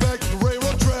 Bring me back to the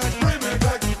railroad track. Bring me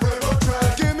back to the railroad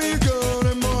track. Give me a gun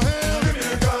in my hand. Give me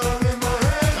a gun in my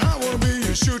hand. I wanna be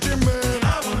a shooting man. I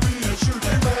wanna be a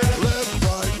shooting man. Left,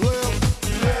 right, left.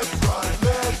 Left, right,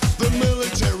 left. The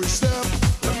military step.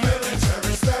 The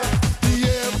military step. The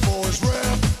Air Force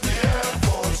rap. The Air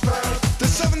Force rap. The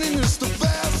 17 is the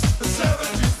best. The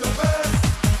 70's the best.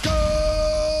 Go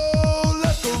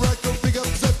left, go right, go pick up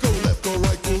step. Go left, go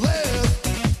right, go left.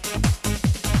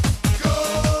 Go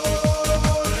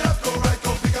left, go right,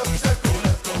 go pick up step. Go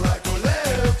left, go right, go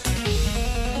left.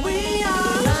 We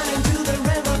are running to the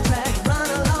railroad track. Run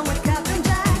along with Captain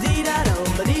Jack. Dee-da-do,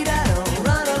 ba-dee-da-do.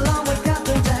 Run along with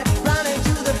Captain Jack. Run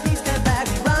into the peace camp back.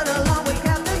 Run along with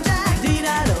Captain Jack.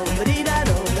 Dee-da-do,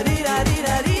 ba-dee-da-do,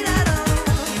 ba-dee-da-dee-da-dee-da-do.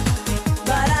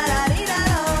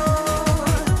 Ba-da-da-dee-da-do.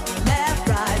 Left,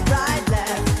 right, right,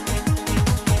 left.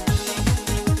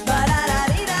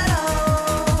 Ba-da-da-dee-da-do.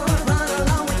 Run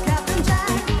along with Captain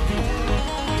Jack.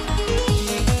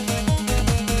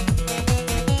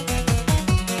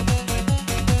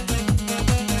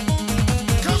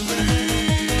 Company,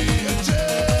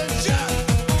 attention.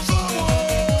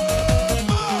 Forward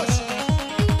march.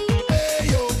 Hey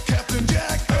yo, Captain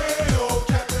Jack. Hey yo,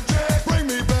 Captain Jack. Bring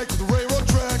me back to the railroad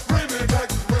track. Bring me back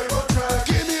to the railroad track.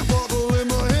 Give me a bottle in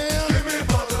my hand. Give me a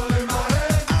bottle in my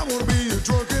hand. I wanna be a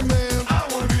drunken man. I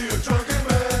wanna be a drunken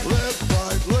man. Left,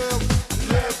 right, left.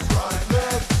 Left, right,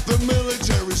 left. The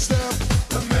military step.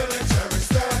 The military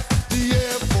step. The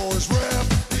Air Force rap.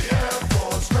 The Air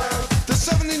Force rap. The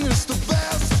 17 is the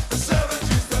best. The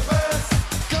 70's the best.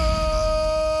 Go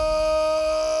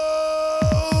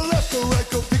left, go right,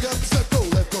 go pick up step. Go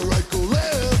left, go right, go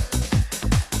left.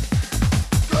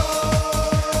 Go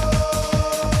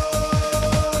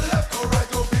left, go right,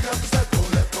 go pick up step. Go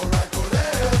left, go right, go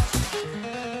left.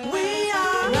 We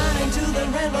are running to the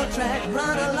railroad track.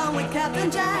 Run along with Captain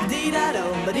Jack. Dee-da-do,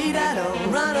 ba-dee-da-do.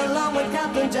 Run along with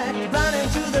Captain Jack. Run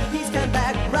into the peace camp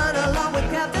back. Run along with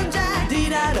Captain Jack.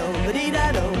 Dee-da-do,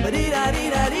 ba-dee-da-do,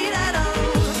 ba-dee-da-dee-da-dee-da-do.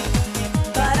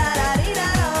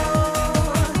 Ba-da-da-dee-da-do.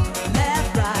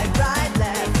 Left, right, right,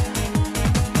 left.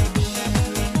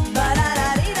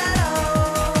 Ba-da-da-dee-da-do.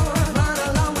 Run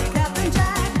along with Captain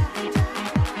Jack.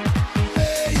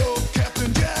 Hey yo,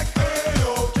 Captain Jack. Hey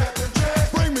yo, Captain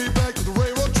Jack. Bring me back to the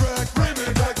railroad track. Bring me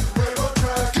back to the railroad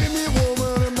track. Give me a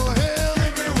woman in my hand.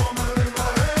 Give me a woman in my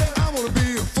hand. I wanna be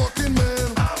a fucking man.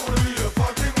 I wanna be a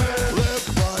fucking man. Left,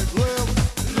 right, left.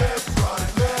 Left, right,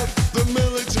 left. The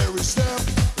military step.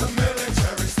 The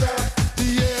military step. The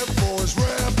Air Force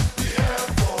rap. The Air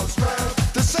Force rap.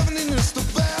 The 17 is the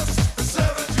best. The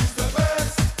 70's the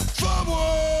best.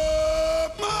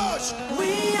 Forward march. We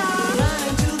are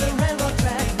running to the railroad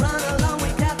track. Run along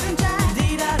with Captain Jack.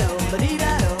 Dee-da-do,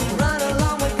 ba-dee-da-do. Run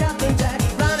along with Captain Jack.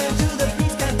 Run into the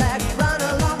peace camp back. Run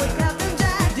along with Captain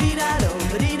Jack. Dee-da-do,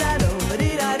 ba-dee-da-do,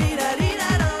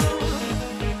 ba-dee-da-dee-da-dee-da-do.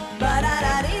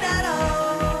 Ba-da-da-dee-da-do.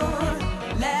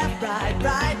 Left, right,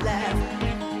 right, left.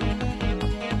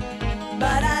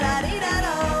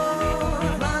 Ba-da-da-dee-da-do.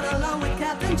 Run along with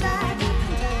Captain Jack.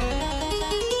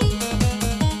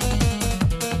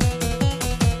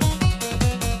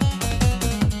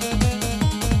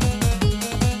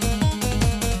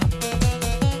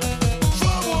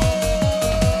 Forward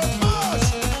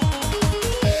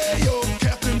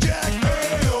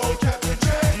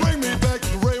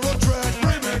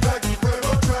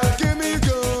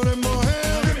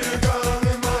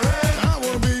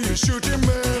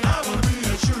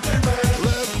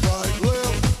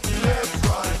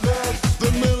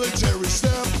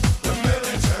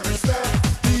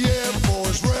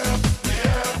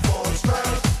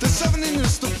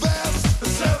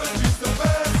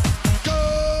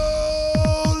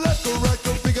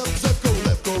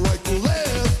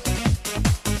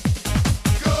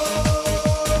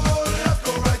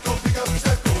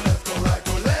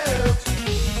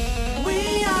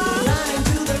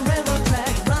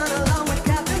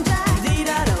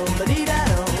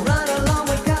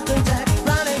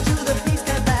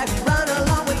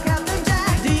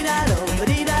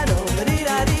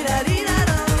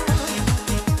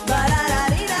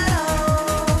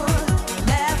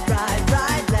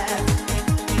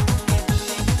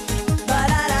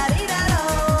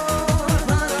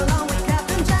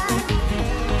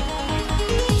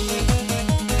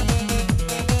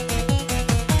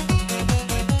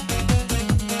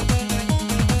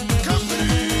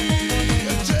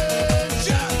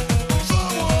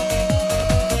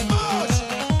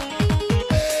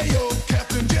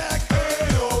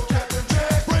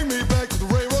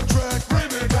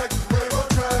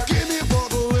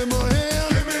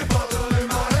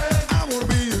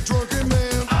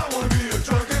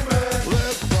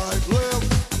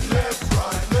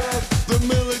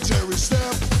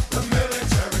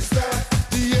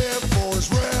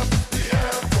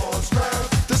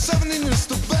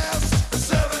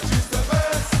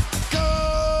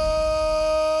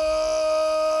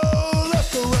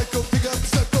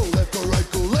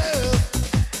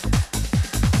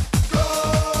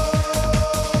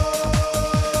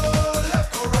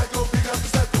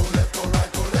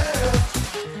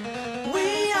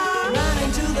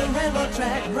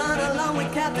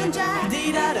Captain Jack.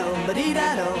 Dee-da-do,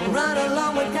 ba-dee-da-do. Run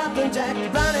along with Captain Jack.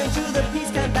 Running through the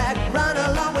peace camp back. Run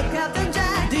along with Captain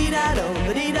Jack. Dee-da-do,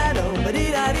 ba-dee-da-do,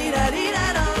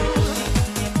 ba-dee-da-dee-da-dee-da-do.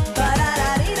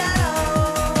 Ba-da-da-dee-da-do.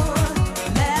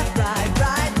 Left, right,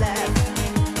 right, left.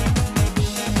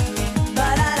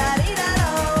 Ba-da-da-dee-da-do.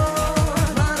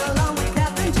 Run along with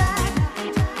Captain Jack.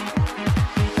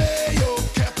 Hey yo,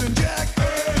 Captain Jack.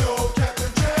 Hey yo,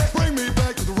 Captain Jack, Bring me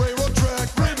back to the railroad track.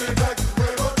 bring me back to the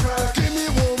railroad track. Give me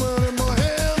a woman in my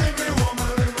hand. Give me a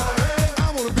woman in my hand. I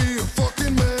wanna be a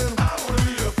fucking man. I wanna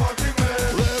be a fucking man.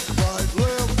 Left, right,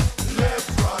 left. Left,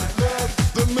 right, left.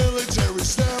 The military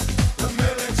step. The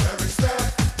military step.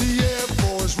 The Air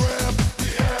Force rap. The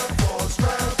Air Force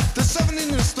rap. The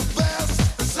 17 is the best.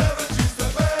 The 70's the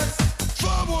best.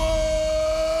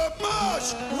 Forward march.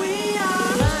 We are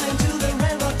running to the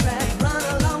railroad track. Run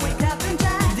along with Captain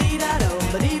Jack. Dee-da-do,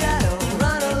 ba-dee-da-do.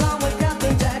 Run along with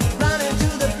Captain Jack. Running to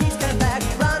the peace camp back.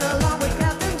 Run along with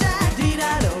Captain Jack.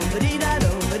 Dee-da-do,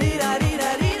 ba-dee-da-do,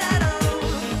 ba-dee-da-dee-da-dee-da-do.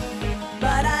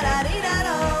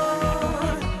 Ba-da-da-dee-da-do.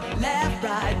 Left,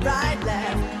 right, right,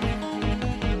 left.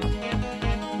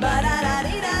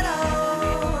 Ba-da-da-dee-da-do.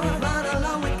 Run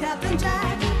along with Captain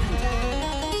Jack.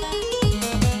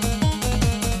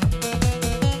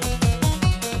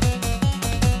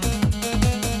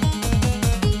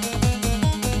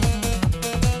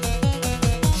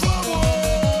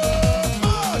 Forward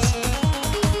march.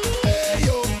 Hey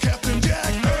yo, Captain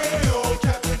Jack. Hey yo,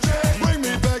 Captain Jack, Bring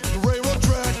me back to the railroad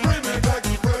track. bring me back to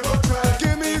the railroad track.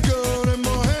 Give me a gun in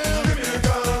my hand. Give me a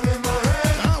gun in my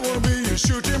hand. I wanna be a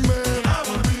shooting man. I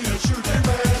wanna be a shooting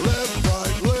man. Left,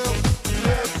 right, left.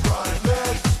 Left, right,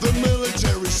 left. The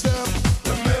military step.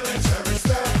 The military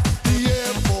step. The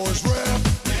Air Force rap.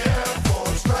 The Air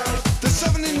Force rap. The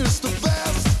 17 is the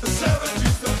best. The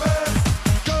 70's the best.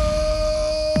 Go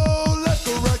left,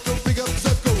 go right, go pick up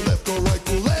step. Go left, go right,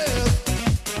 go left.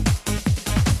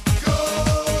 Go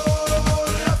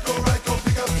left, go right, go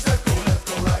pick up step. Go left,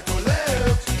 go right, go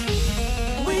left.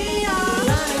 We are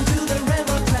running to the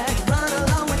railroad track. Run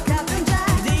along with Captain Jack.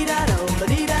 Dee-da-do,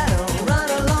 ba-dee-da-do. Run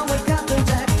along with Captain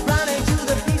Jack. Running to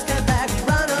the peace camp back.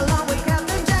 Run along with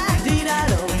Captain Jack.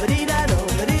 Dee-da-do, ba-dee-da-do,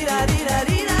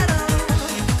 ba-dee-da-dee-da-dee-da-do.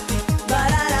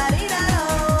 Ba-da-da-dee-da-do.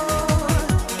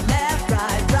 Left,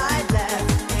 right, right, left.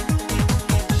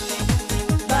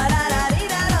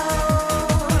 Ba-da-da-dee-da-do.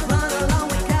 Run along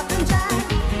with Captain Jack.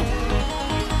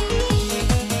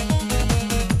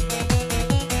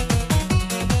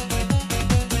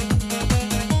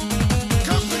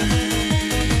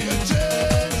 Company,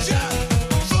 attention.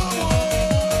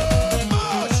 Forward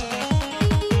march.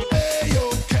 Hey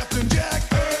yo, Captain Jack.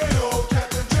 Hey yo,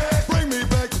 Captain Jack, Bring me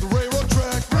back to the railroad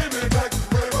track. bring me back to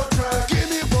the railroad track. Give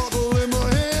me a bottle in my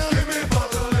hand. Give me a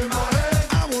bottle in my hand.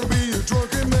 I wanna be a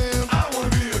drunken man. I wanna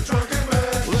be a drunken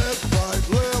man. Left, right,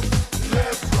 left.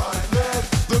 Left, right,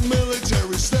 left. The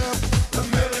military step. The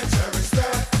military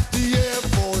step. The Air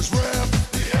Force rap.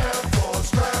 The Air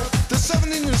Force rap. The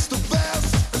 17 is the best.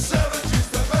 The 70's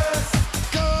the best.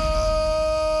 Go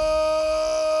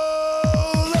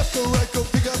left, go right, go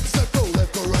pick up step. Go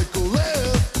left, go right, go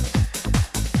left.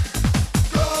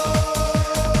 Go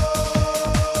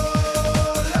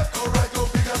left, go right, go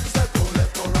pick up step. Go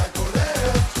left, go right, go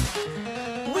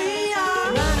left. We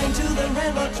are running to the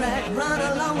railroad track. Run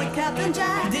along with Captain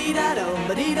Jack. Dee-da-do,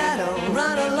 ba-dee-da-do.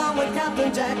 Run along with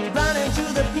Captain Jack. Running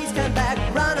through the peace camp back.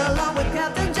 Run along with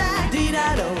Captain Jack.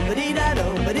 Dee-da-do, ba-dee-da-do,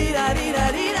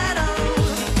 ba-dee-da-dee-da-dee-da-do.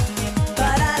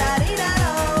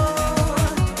 Ba-da-da-dee-da-do.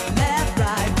 Left,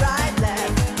 right, right,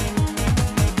 left.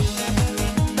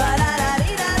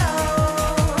 Ba-da-da-dee-da-do.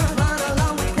 Run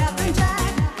along with Captain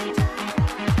Jack.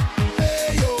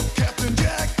 Hey yo, Captain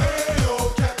Jack. Hey yo,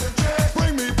 Captain Jack,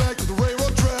 Bring me back to the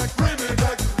railroad track. bring me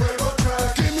back to the railroad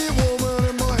track. Give me a woman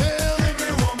in my hand. Give me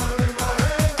a woman in my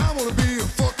hand. I wanna be a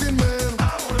fucking man.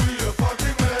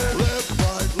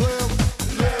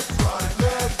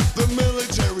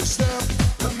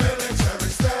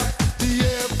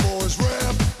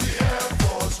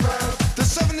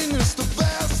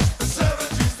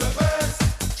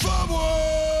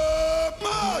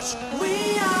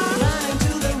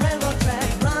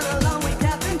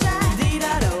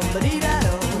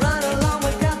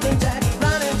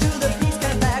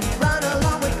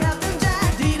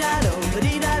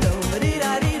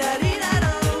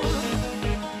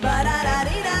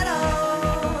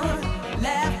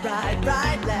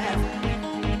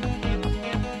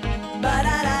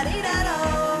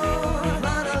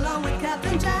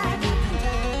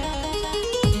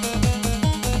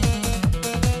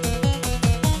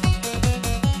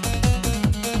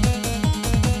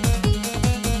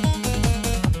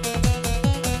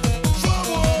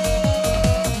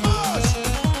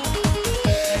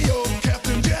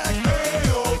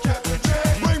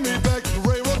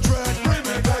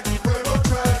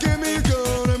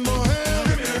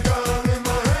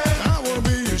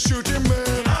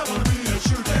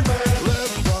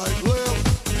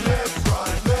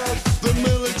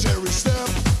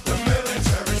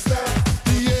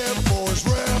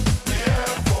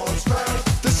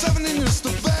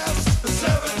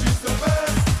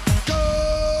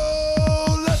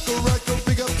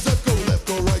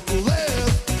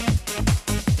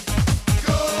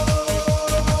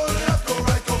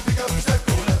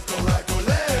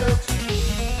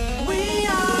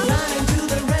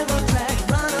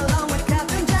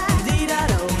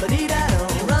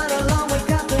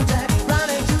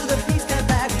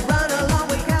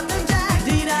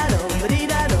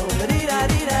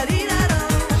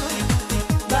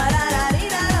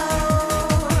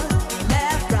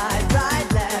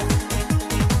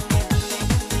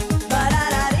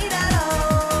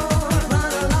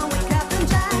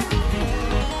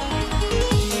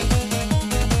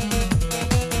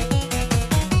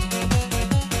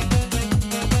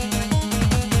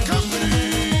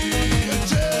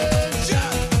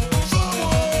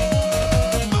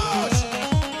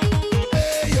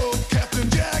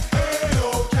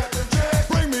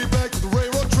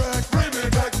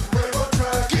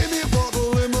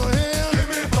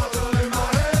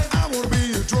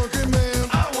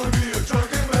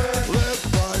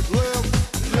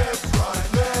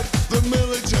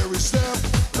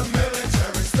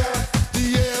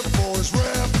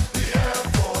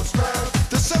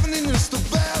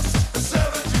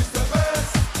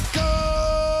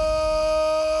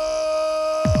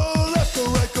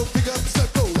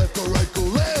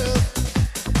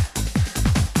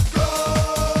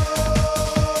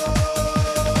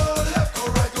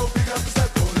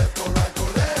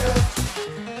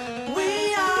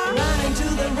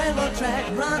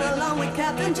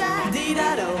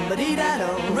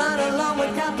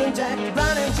 with Captain Jack.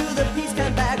 Running to the peace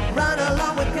camp back. Run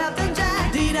along with Captain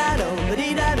Jack. Dee-da-do,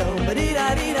 ba-dee-da-do,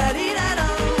 ba-dee-da-dee-da-dee-da-do.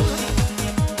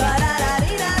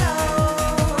 Ba-da-da-dee-da-do.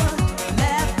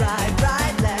 Left, right,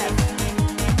 right, left.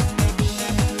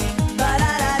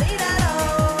 Ba-da-da-dee-da-do.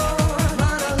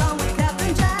 Run along with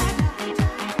Captain Jack.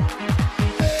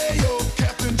 Hey yo,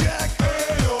 Captain Jack.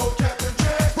 Hey yo, Captain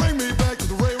Jack. Bring me back to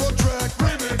the railroad track.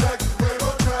 Bring me back to the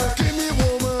railroad track. Give me a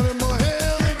woman in my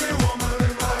hand. Give me a woman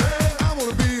in my hand. I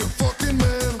wanna be a fucking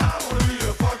man. I wanna be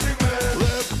a fucking man.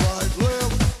 Left, right,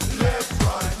 left. Left,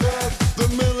 right, left. The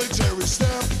military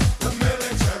step. The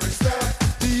military step.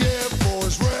 The Air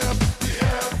Force rap. The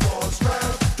Air Force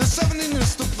rap. The 17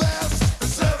 is the best. The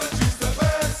 70's the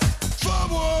best.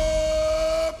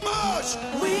 Forward march.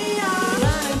 We are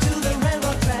running to the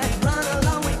railroad track. Run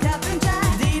along with Captain Jack.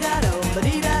 Dee-da-do,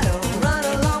 ba-dee-da-do. Run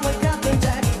along with Captain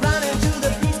Jack. Running to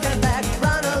the peace camp back.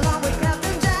 Run along with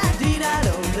Captain Jack.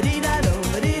 Dee-da-do, ba-dee-da-do,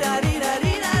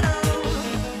 ba-dee-da-dee-da-dee-da-do.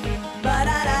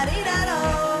 Ba-da-da-dee-da-do.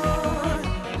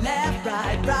 Left,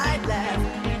 right, right, left.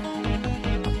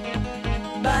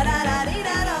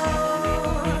 Ba-da-da-dee-da-do.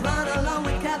 Run along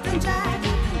with Captain Jack.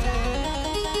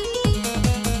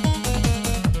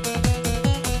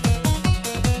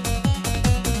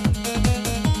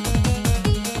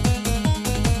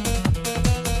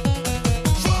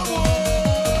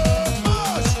 Forward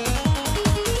march.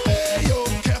 Hey yo,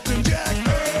 Captain Jack.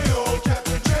 Hey yo,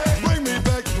 Captain Jack. Bring me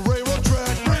back to the railroad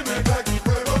track. Bring me back to the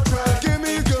railroad track. Give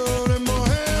me a gun in my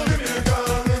hand. Give me a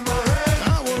gun in my hand.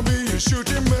 I wanna be a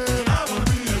shooting man. I wanna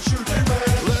be a shooting man.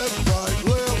 Left, right,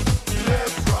 left.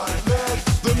 Left, right, left.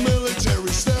 The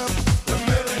military step. The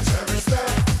military step.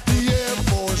 The Air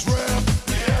Force rap.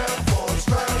 The Air Force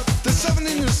rap. The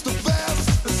 17 is the best.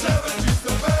 The 70's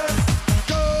the best.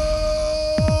 Go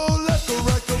left, go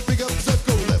right, go big up, step,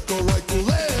 go left, go right, go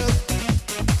left.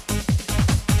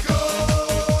 Go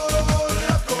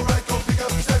left, go right, go pick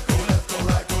up, step, go left, go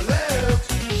right, go left.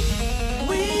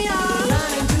 We are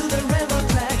running to the railroad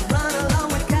track. Run along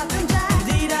with Captain Jack.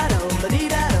 Dee-da-do,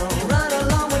 ba-dee-da-do. Run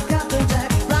along with Captain Jack.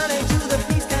 Running to the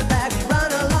peace camp back.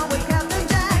 Run along with Captain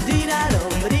Jack. Dee-da-do,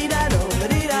 ba-dee-da-do,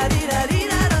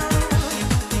 ba-dee-da-dee-da-dee-da-do.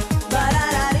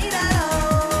 Ba-da-da-dee-da-do.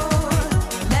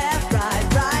 Left, right,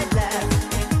 right, left.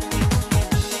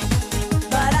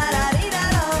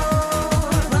 Ba-da-da-dee-da-do.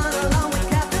 Run along with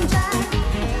Captain Jack.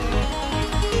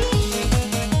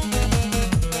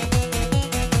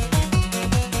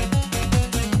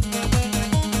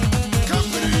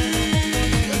 Company,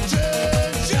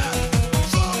 attention,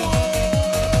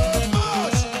 forward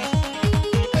march.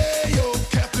 Hey yo,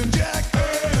 Captain Jack.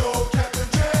 Hey yo, Captain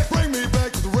Jack. Bring me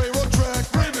back to the railroad track.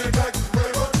 Bring me back to the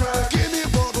railroad track. Give me a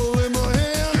bottle in my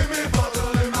hand. Give me a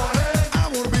bottle in my hand. I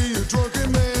wanna be a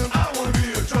drunken man. I wanna be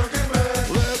a drunken man.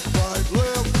 Left, right,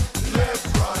 left. Left,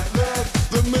 right, left.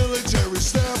 The military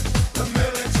step. The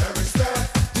military step.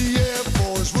 The Air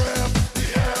Force rap. The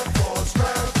Air Force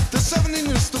rap. The 17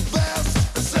 is the best.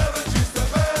 The 70's the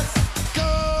best. Go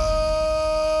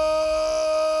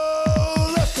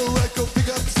left, go right, go pick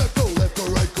up, step, go left, go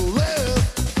right, go left.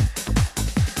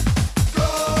 Go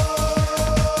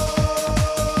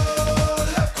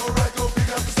left, go right, go pick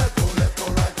up, step, go left, go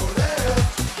right, go left.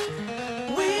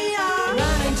 We are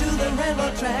running to the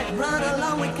railroad track. Run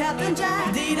along with Captain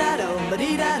Jack. Dee-da-do,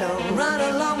 ba-dee-da-do. Run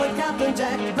along with Captain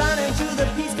Jack. Running to the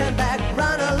peace camp back.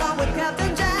 Run along with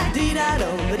Captain Jack. Dee-da-do,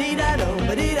 ba-dee-da-do,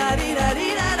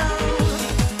 ba-dee-da-dee-da-dee-da-do.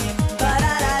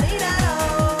 Ba-da-da-dee-da-do.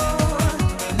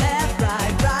 Left,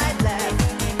 right, right, left.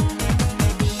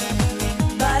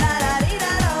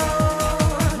 Ba-da-da-dee-da-do.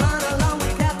 Run along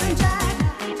with Captain Jack.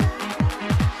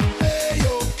 Hey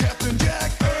yo, Captain Jack.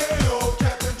 Hey yo,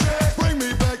 Captain Jack. Bring me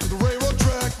back to the railroad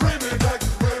track. Bring me back to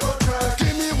the railroad track.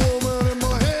 Give me a woman in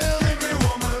my hand. Give me a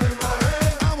woman in my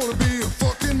hand. I wanna be a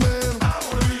fucking man. I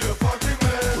wanna be a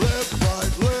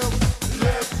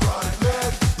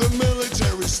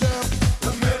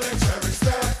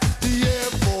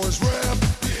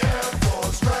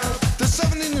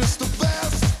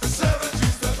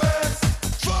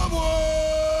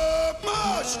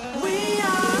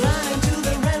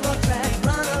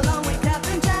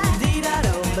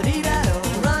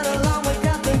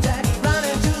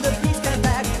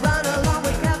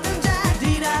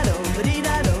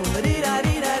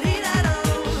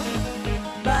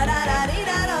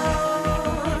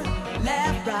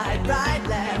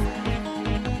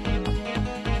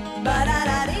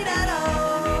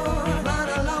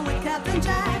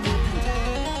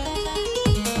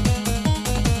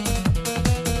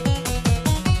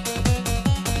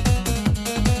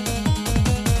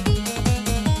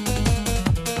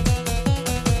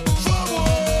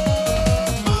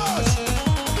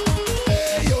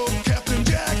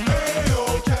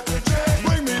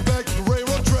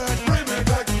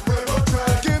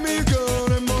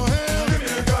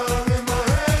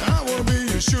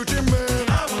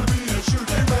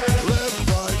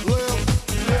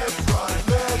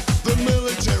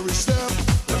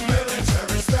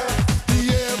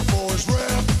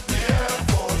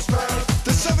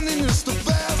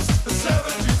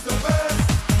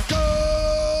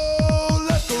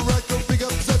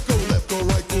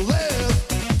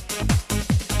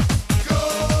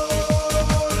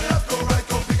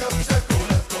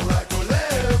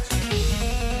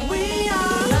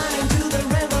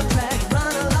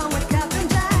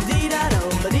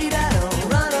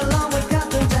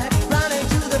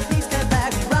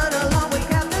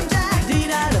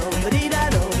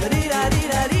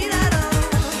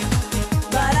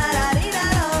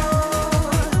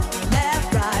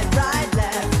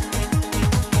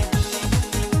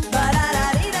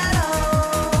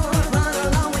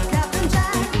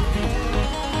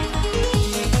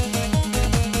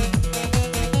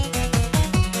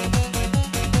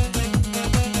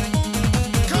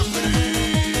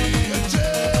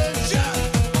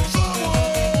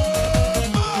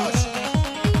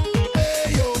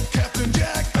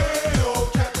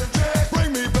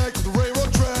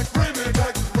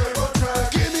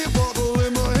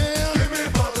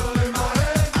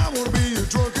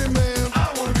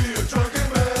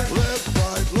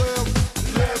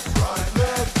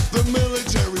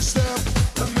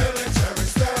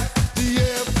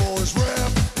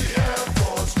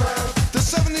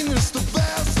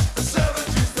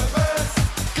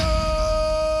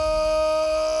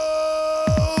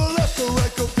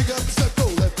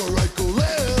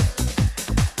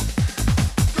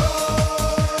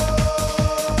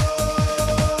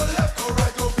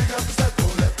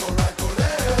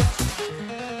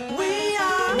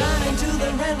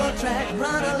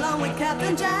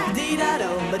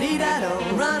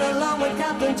along with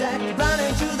Captain Jack. Run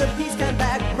into the peace camp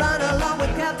back. Run